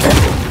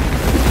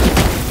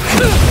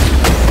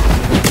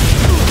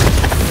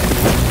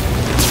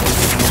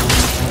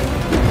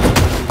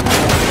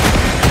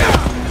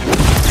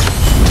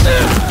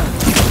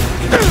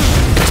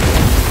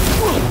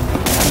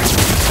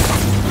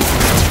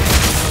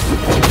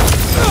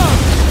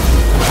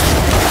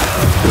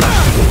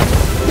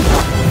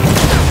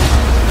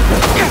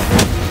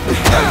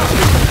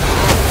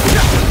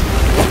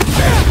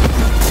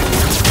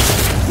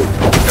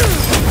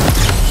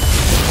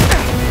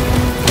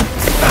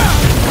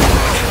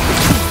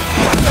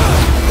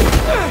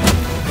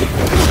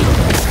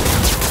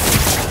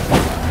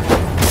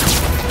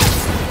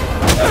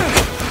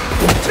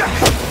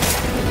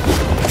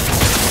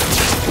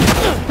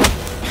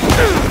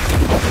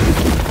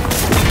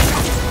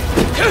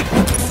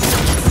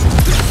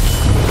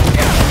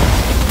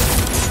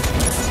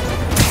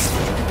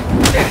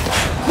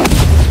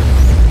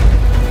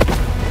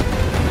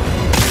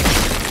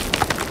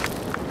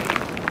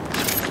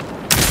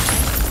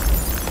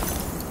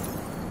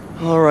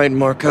 All right,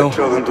 Marco. I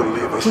tell them to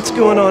leave us What's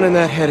alone, going on in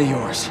that head of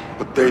yours?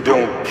 But they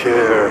don't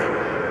care.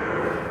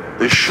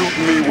 They shoot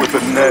me with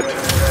a net,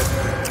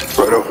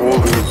 try to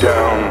hold me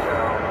down.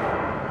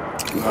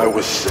 And I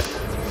was sick.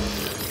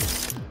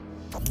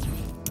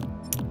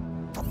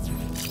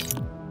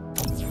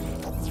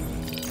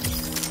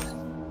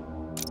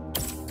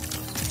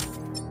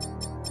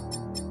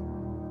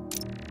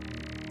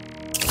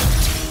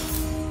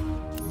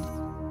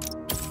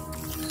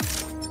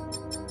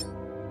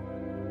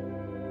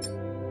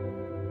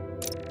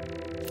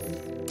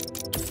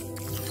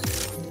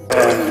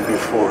 And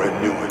before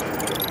I knew it,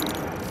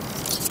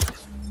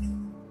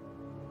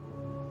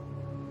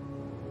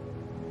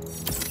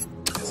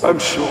 I'm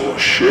so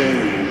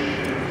ashamed,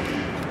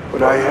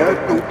 but I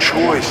had no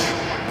choice.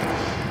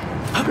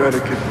 Gotta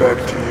get back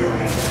to you.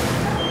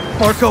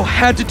 Marco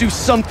had to do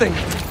something,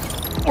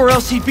 or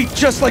else he'd be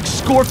just like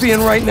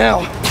Scorpion right now.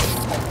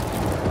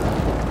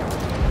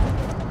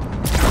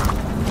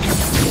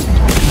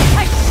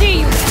 I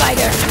see you,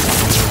 Spider!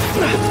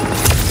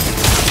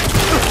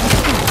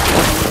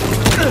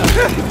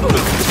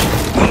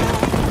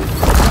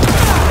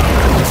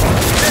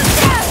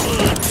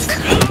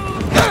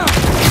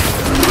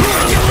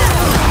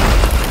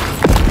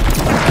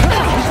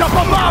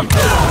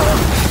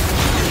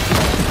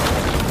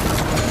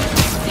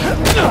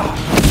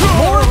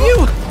 More of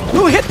you?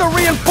 Who hit the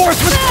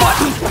reinforcements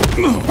button?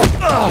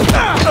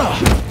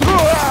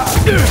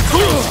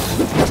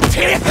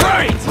 Take it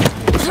right!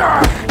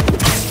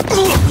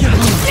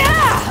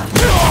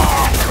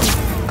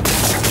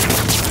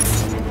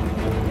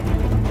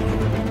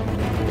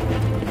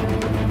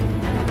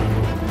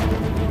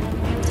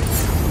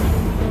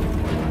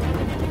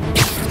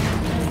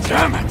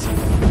 Damn it!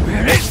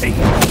 Where is he?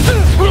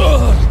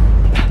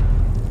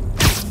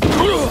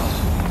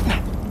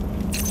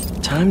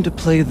 Time to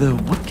play the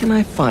what can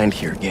I find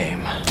here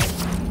game.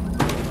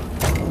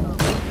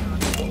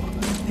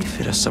 They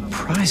fit a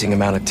surprising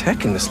amount of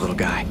tech in this little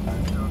guy.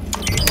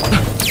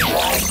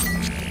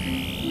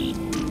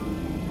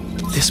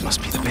 This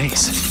must be the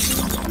base.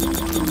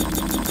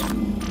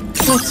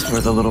 That's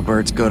where the little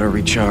birds go to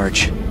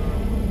recharge.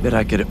 Bet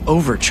I could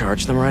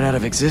overcharge them right out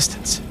of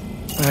existence.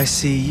 I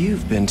see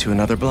you've been to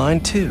another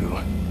blind too.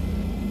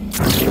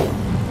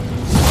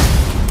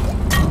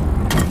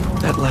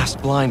 That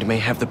last blind may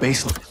have the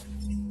base location.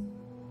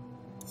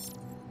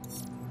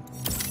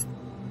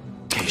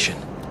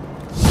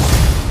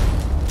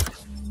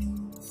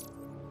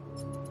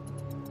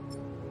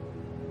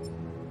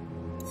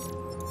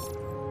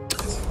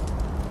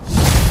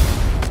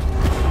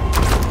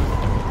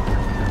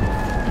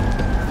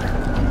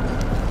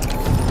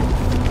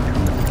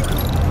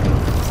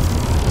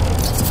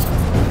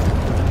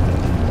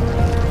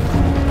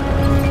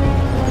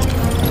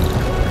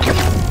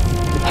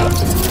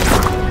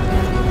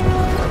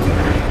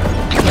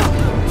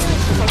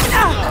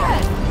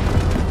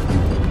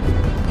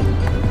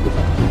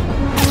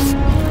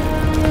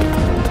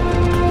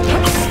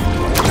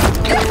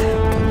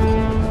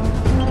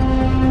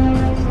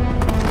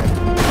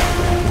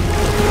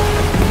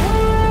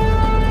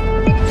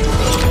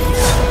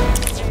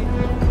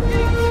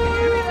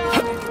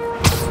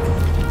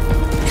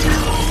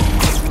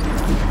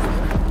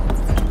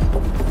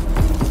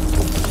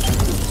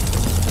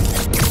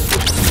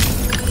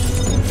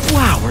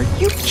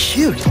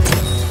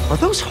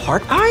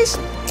 heart eyes?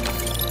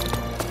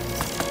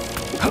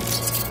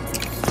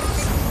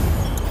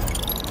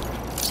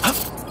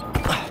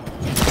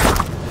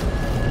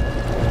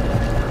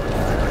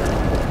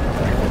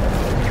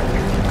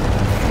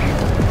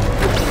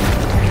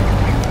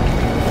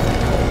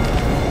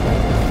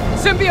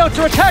 Symbiotes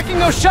are attacking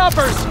those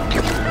shoppers!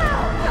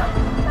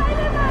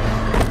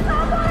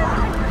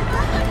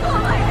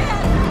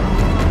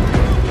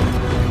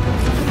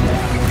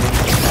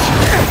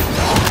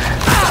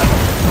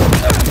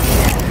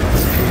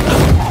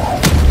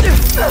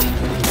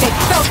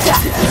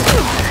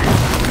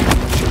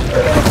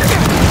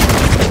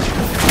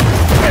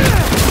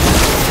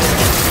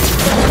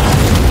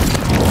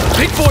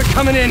 Big boy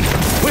coming in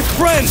with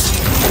friends!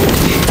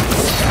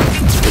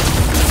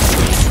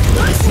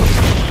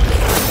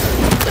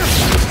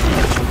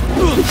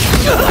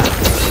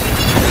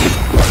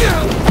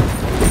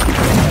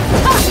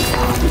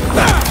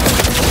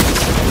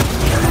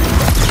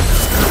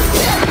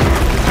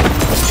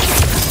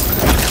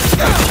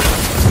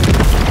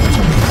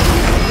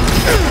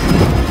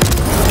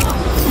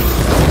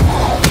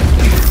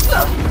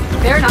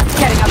 They're not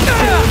getting up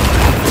soon.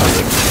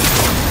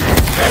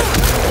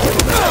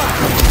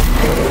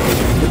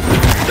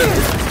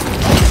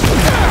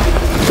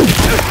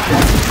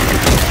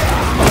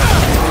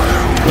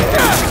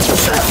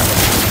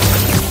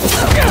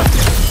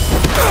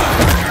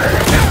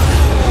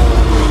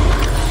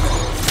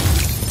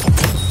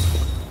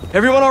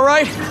 Everyone all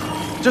right?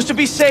 Just to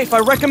be safe, I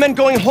recommend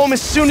going home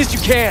as soon as you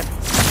can.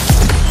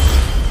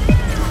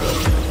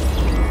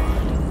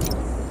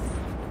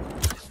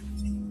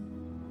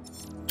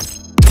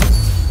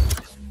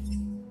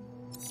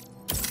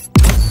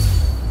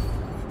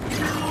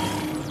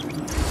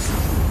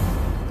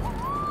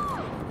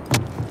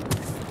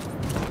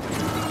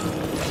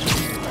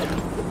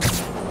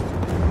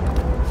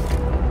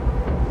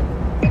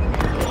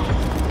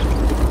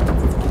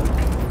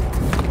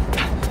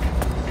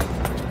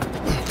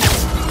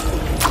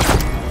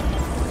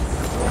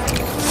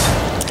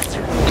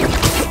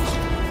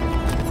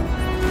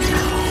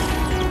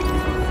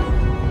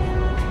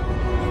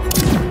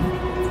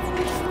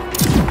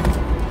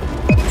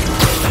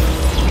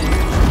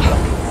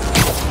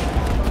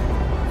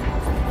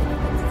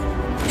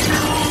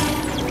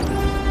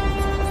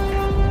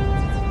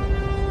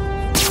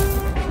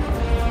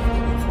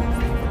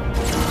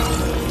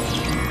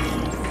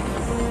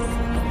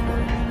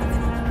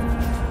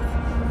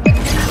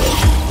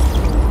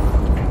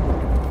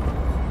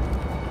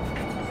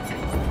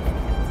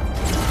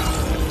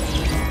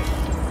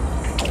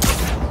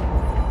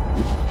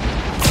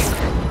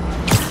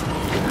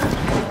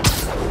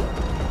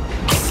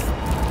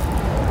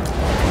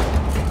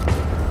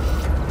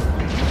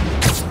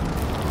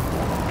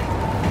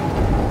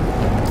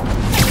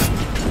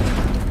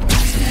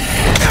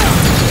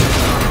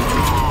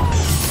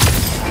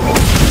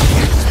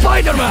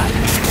 Spider-Man!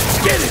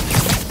 Get it!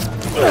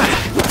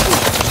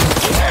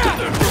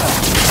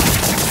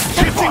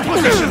 Shifting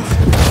positions!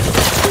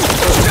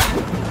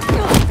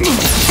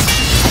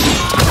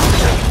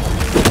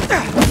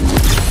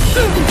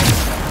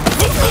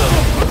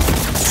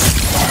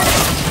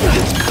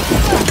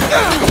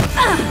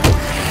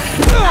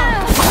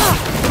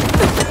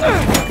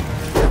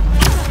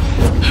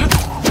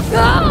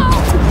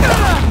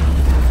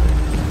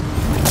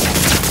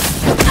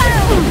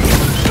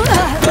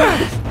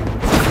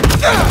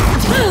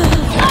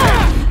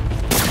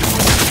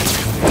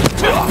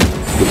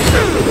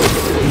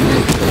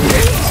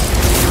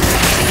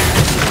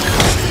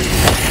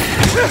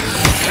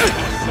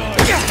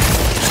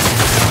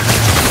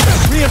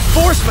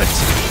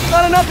 Reinforcements!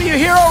 Not enough of you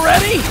here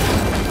already?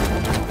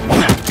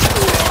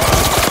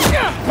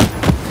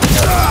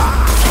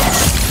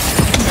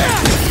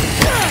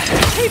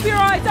 Keep your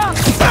eyes up!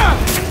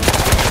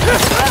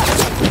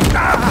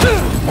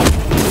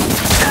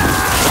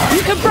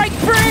 You can break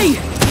free!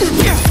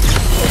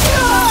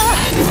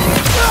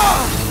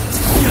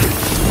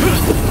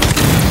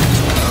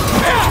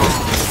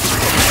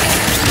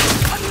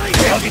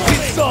 I'll get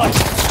inside!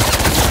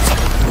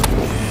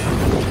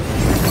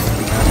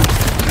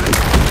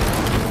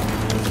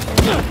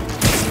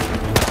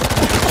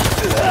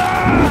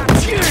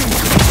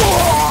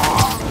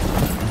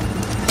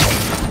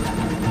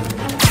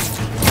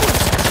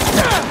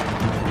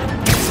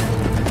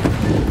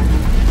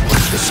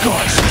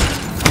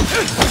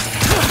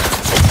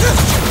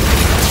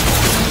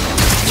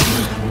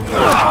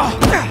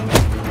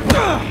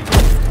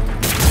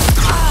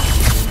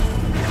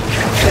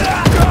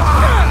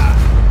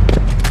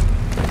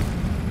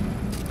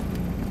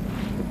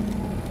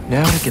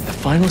 Now to get the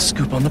final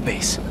scoop on the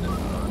base.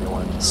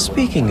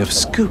 Speaking of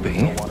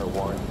scooping...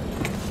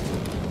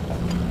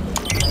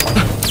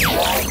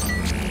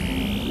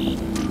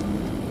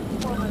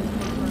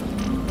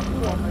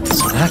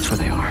 So that's where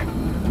they are.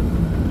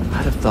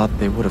 I'd have thought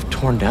they would have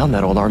torn down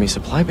that old army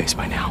supply base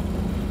by now.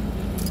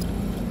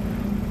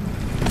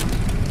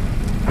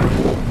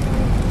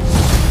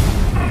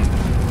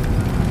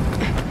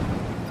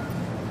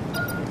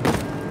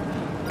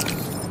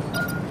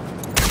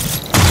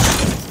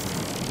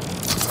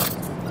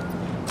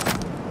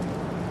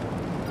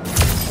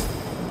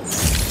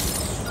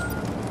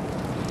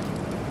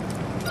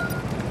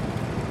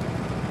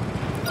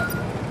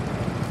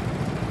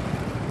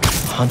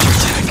 hunter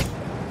tech.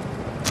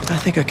 I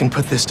think I can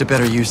put this to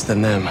better use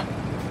than them.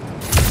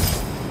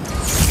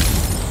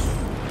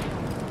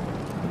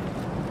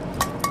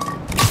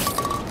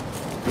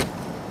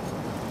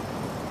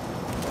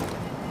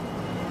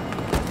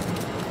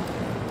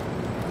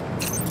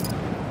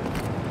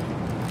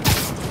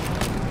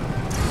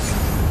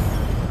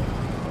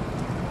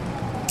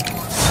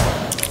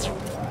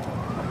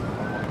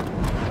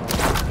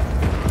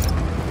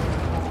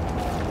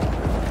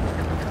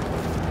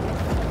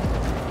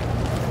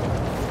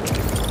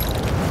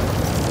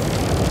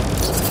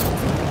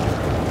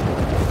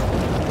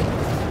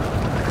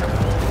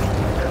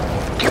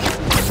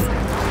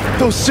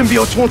 Those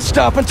symbiotes won't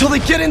stop until they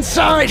get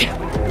inside!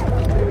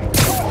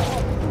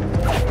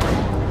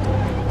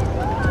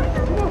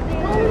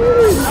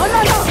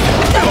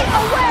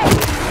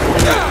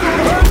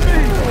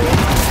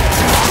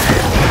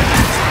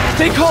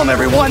 Stay calm,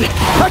 everyone!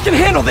 I can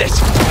handle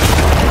this!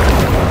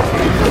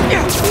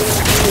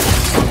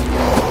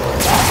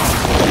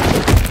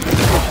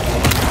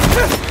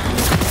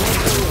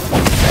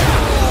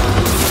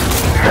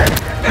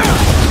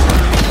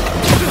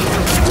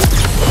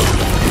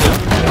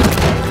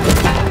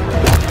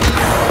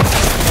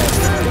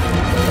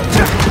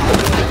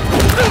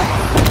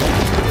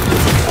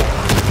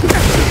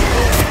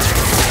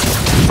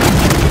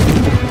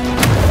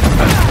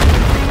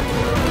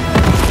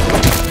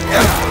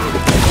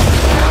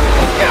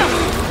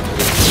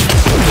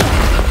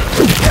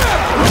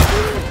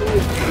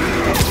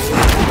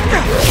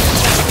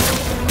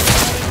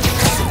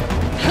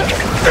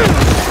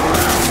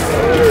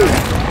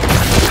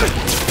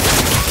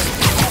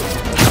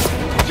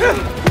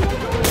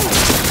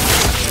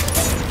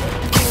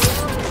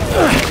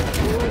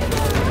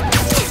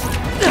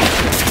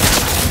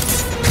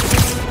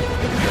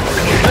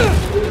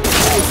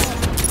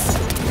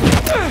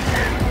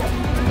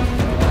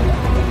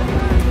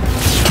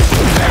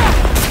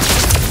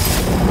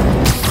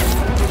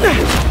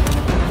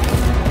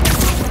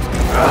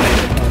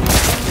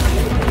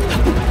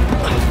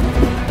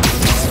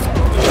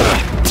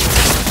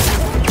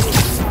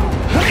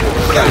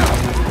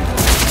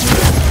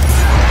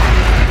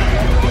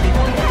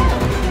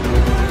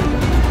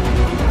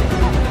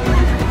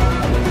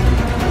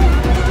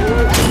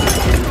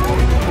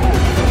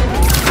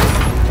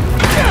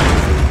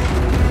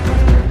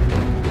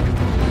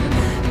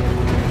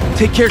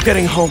 Take care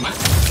getting home.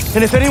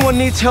 And if anyone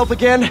needs help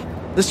again,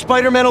 the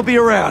Spider-Man will be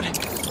around.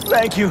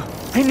 Thank you.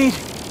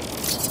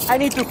 I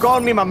need to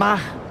call me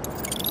mama.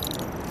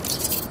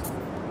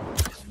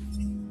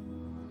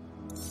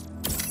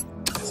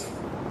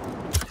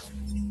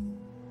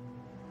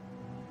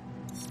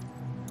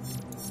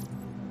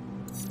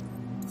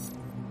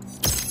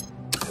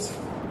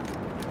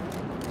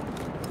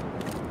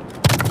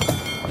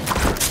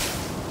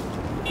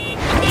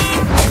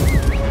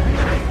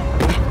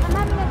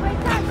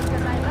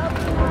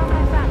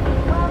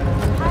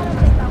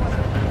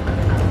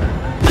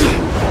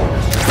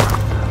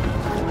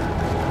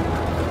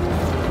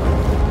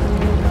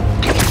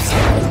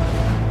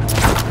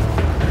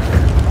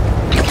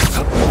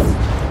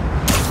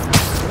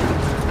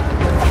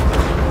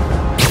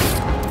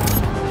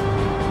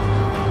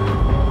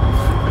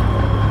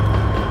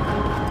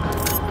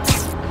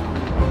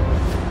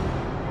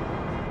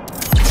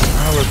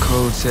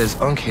 Says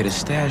Unk hid a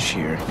stash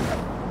here.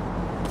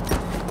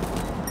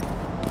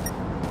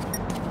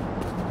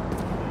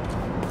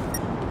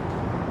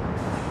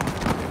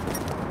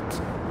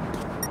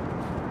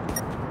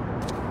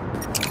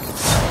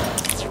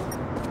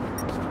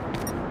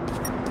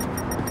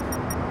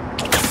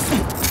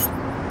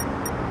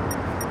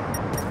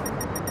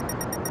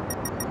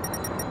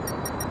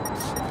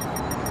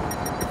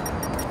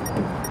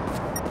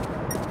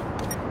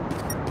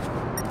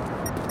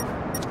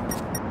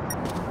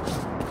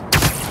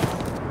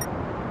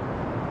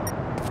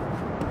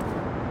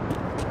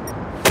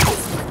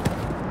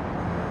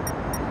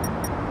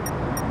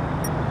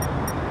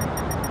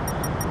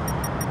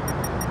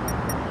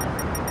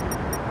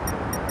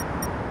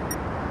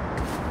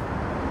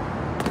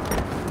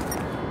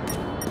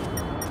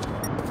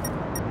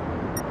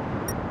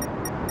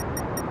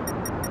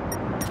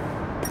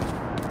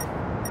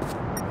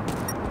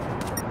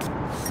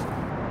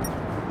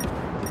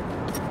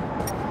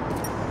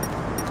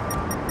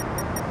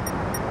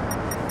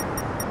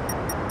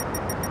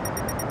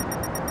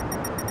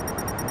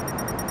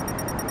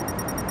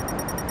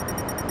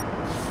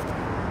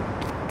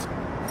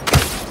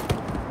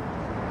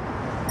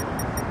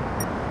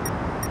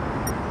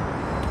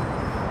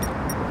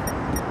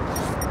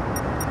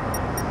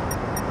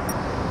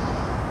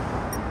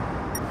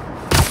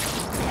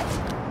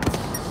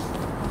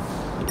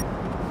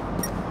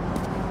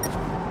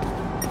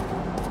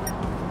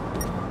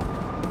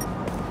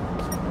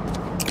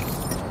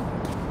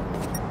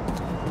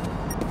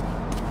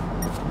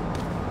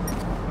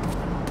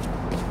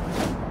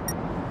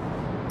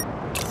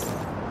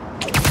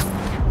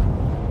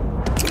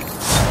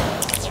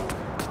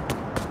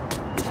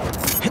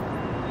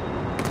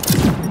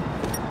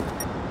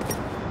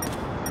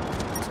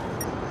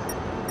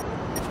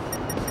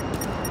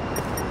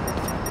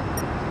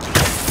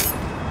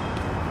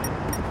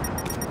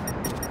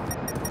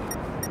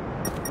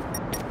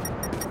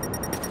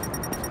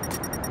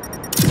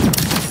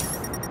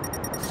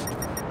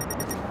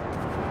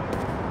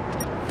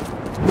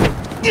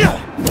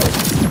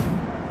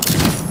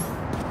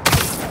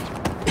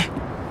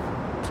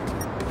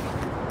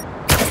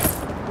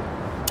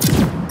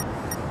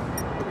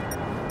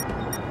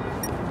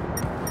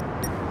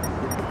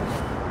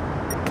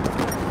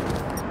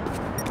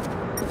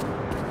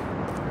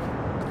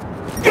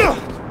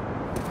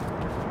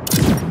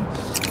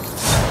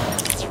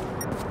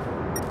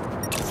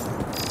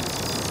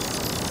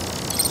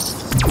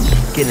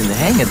 getting the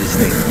hang of this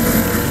thing.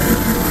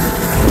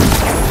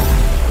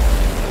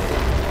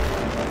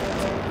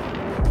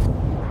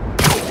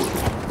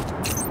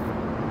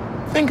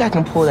 Think I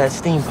can pull that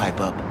steam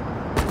pipe up.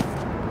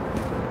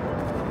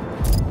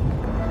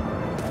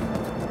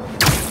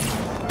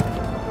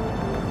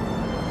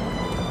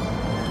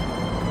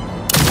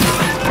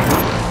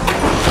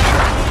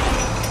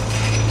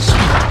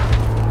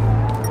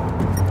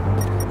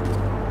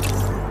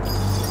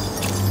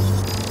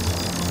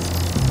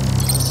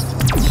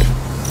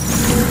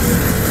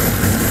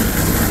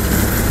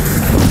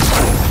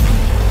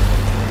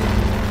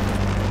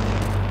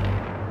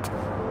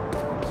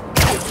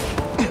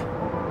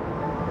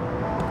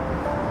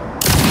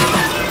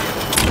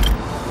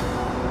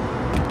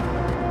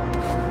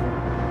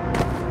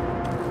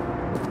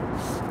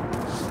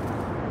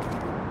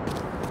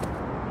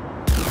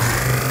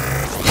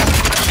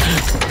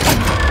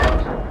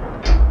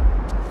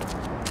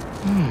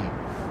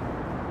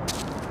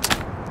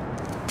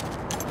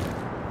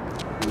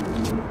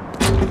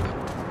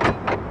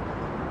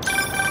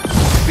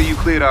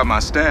 Cleared out my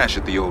stash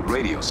at the old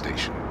radio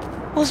station.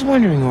 Was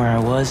wondering where I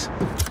was.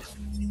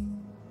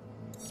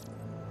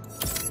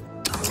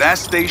 That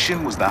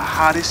station was the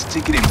hottest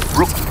ticket in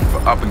Brooklyn for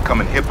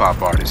up-and-coming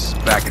hip-hop artists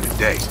back in the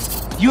day.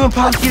 You and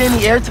Pops get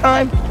any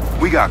airtime?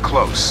 We got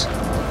close,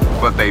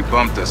 but they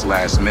bumped us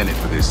last minute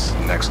for this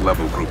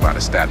next-level group out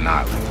of Staten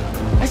Island.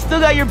 I still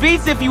got your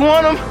beats if you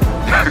want them.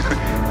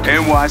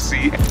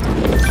 NYC.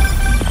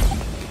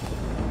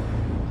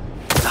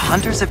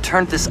 Hunters have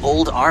turned this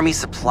old army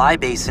supply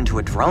base into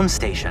a drone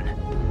station.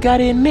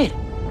 Gotta admit,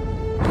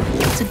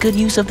 it's a good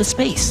use of the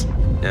space.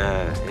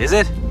 Is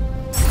it?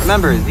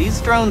 Remember,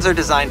 these drones are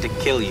designed to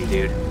kill you,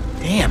 dude.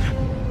 Damn.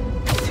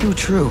 Too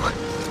true.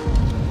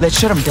 Let's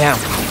shut them down.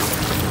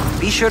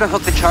 Be sure to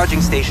hook the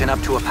charging station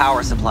up to a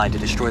power supply to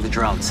destroy the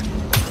drones.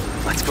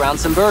 Let's ground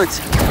some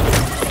birds.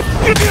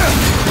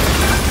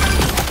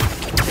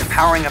 They're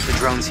powering up the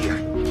drones here.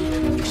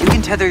 If you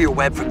can tether your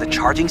web from the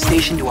charging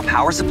station to a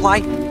power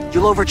supply,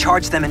 you'll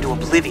overcharge them into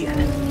oblivion.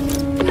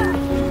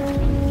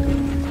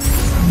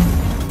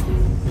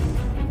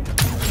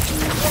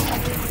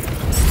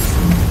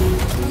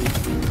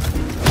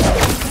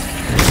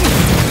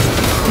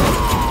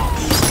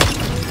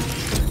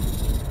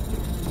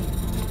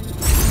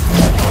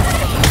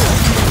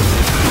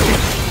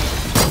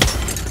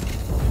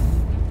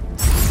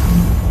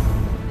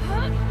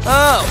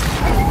 Oh,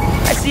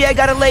 I see I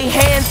gotta lay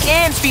hands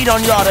and feet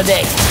on y'all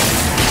today.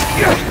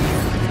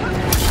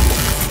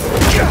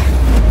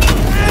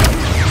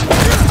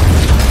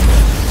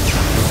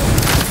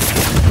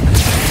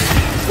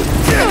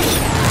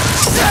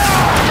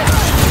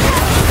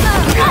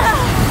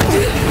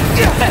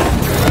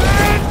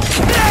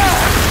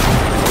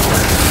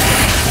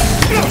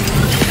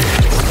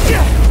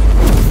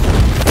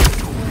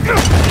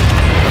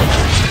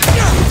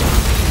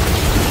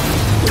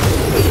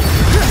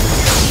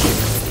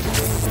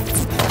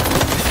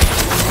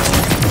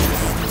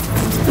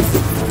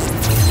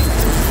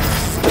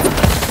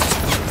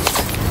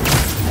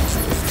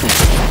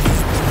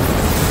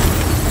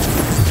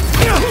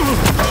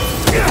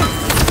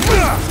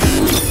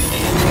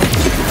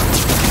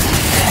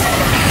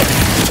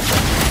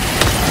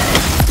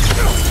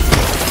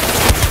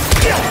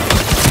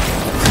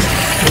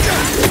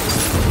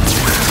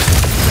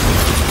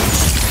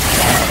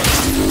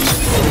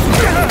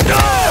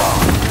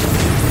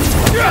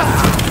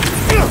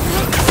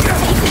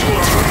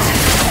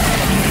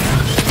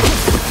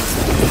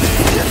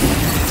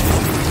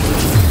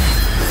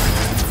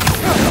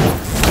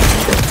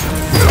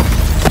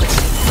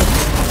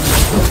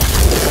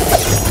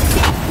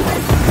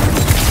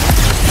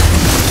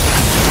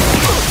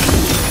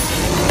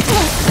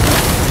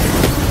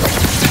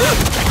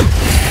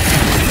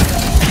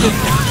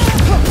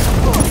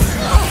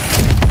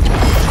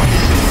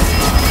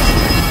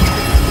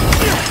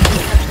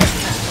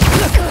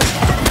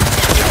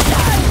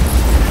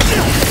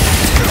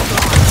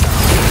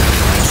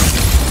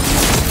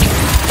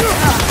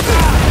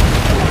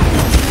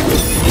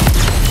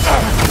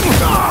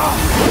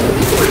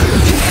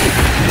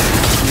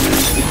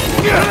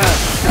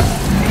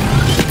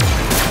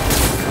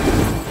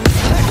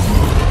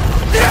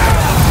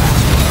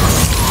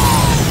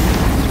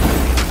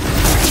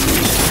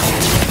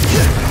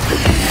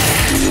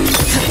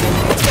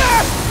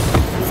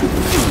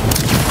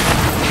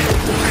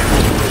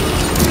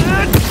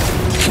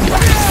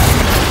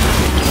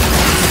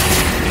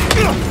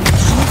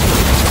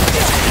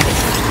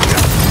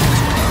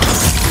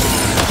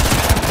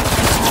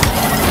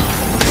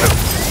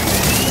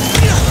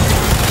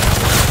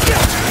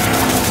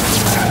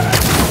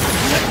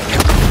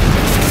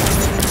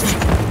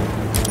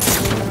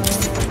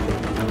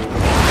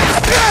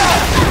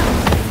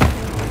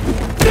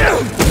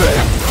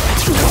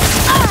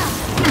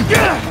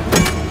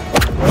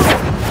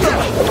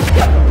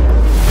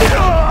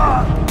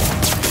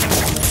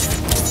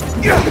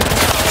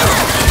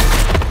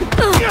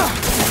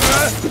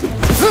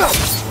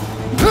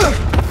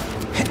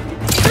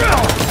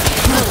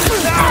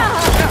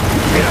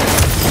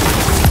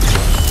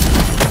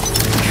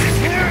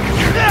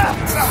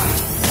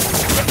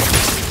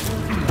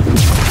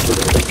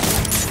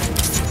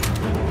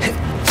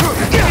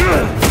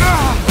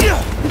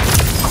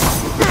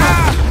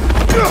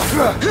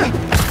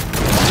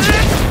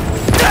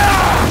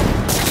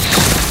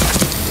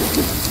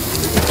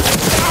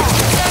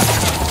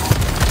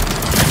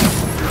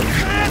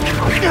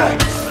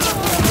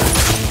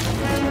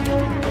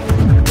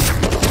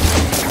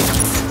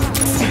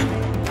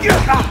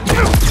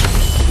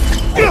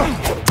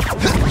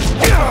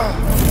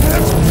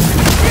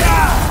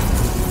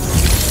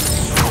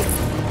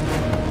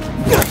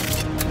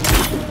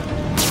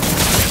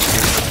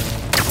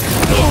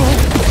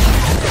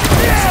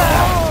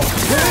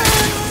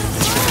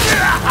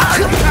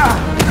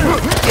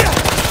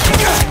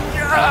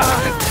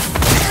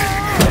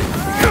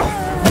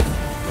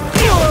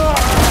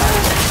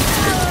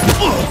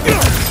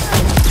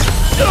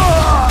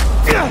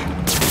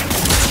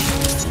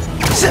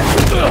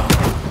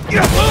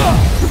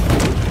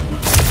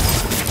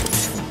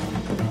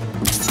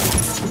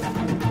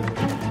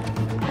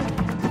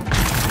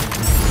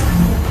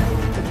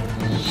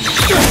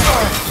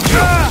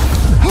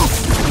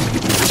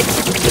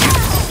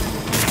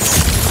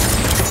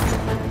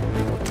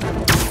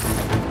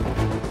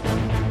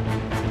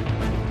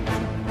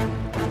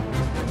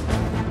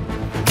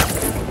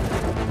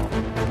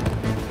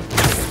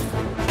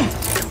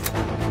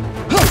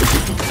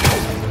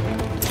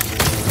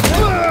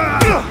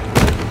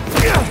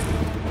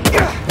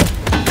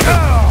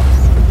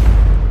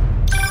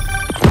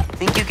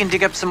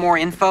 Dig up some more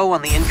info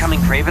on the incoming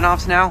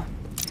Kravenoffs now?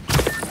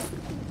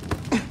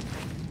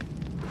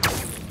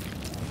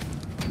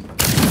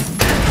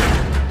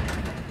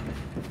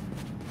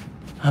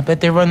 I bet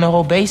they run the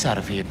whole base out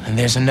of here. And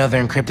there's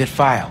another encrypted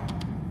file.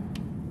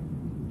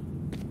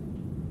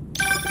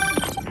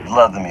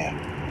 Vladimir,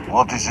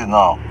 what is it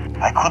now?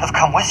 I could have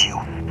come with you.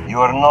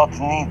 You are not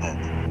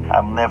needed.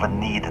 I'm never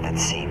needed, it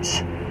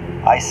seems.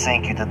 I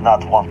think you did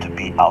not want to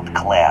be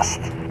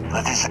outclassed.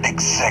 That is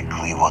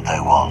exactly what I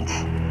want.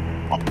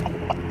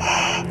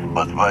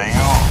 But by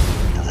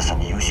you, does this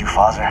amuse you,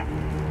 father?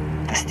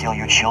 To steal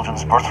your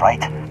children's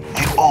birthright?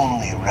 The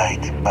only right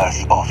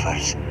birth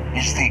offers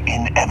is the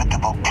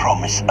inevitable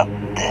promise of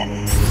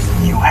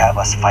death. You have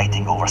us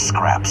fighting over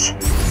scraps,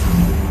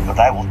 but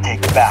I will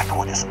take back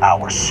what is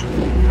ours.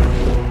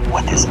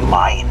 What is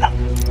mine.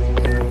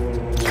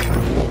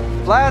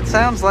 Vlad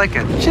sounds like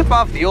a chip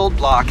off the old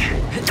block.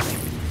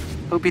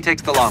 Hope he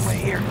takes the long way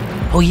here.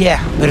 Oh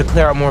yeah, better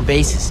clear out more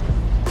bases.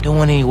 Don't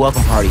want any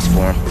welcome parties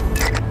for him.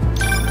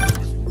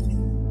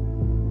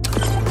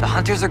 The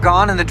hunters are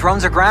gone and the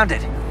drones are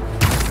grounded.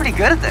 Pretty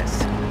good at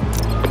this.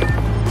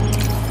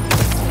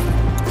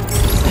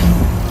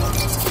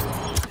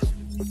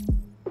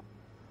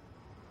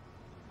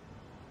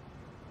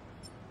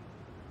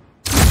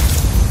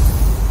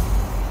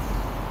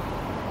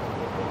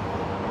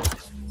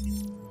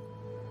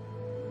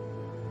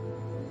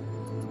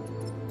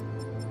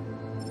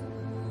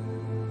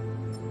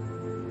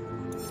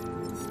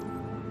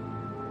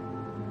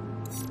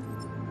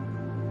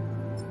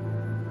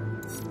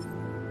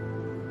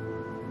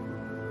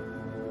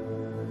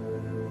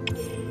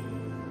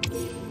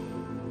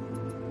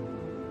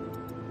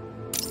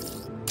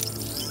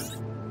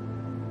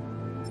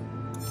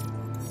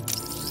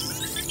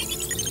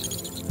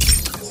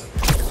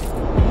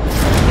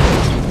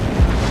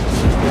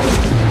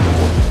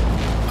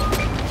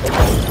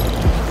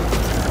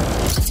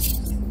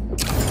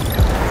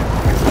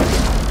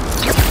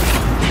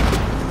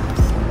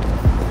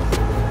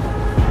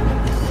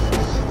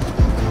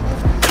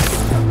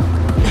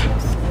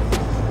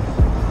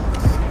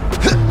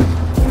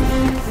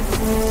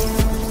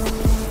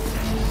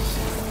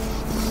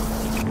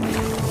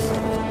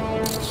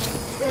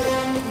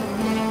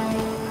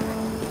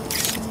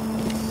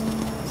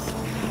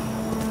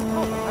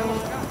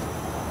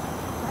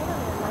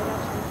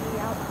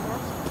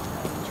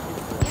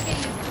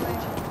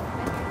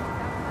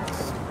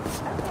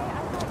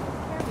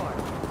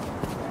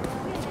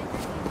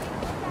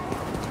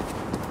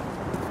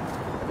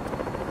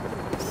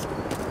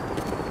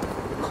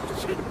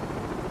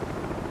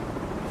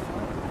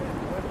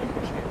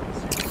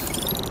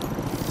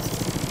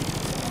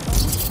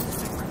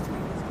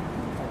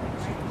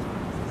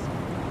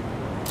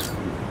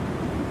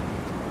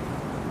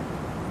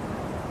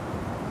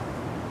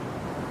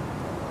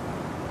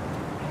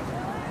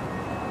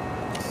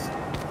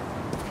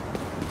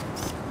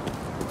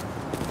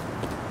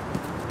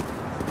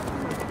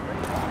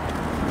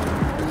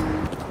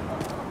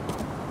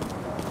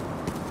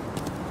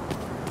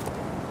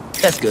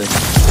 That's good.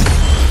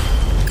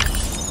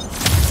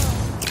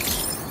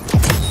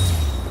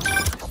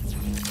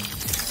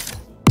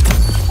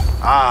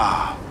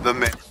 Ah, the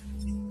man.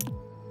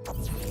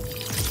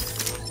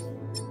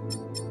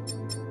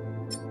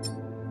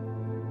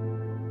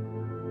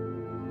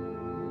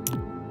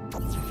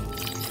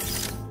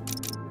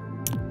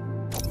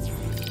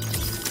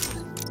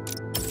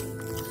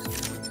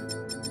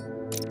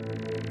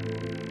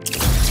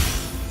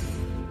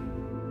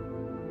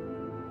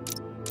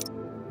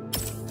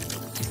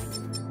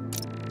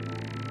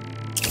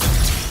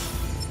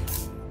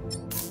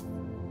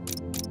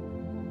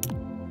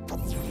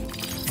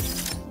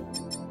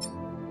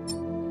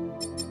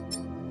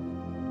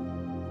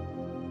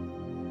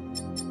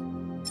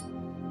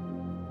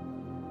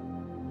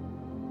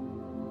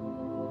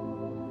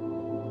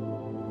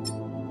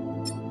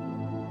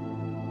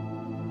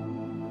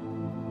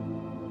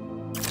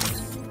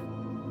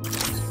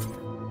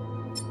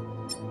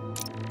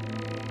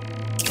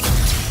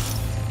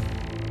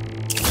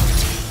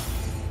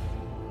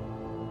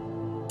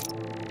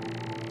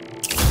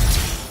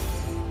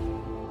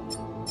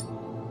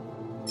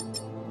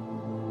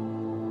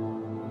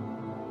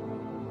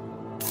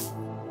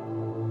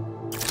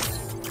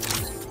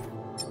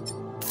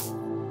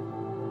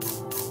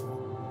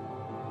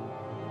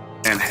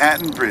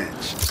 Manhattan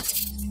Bridge.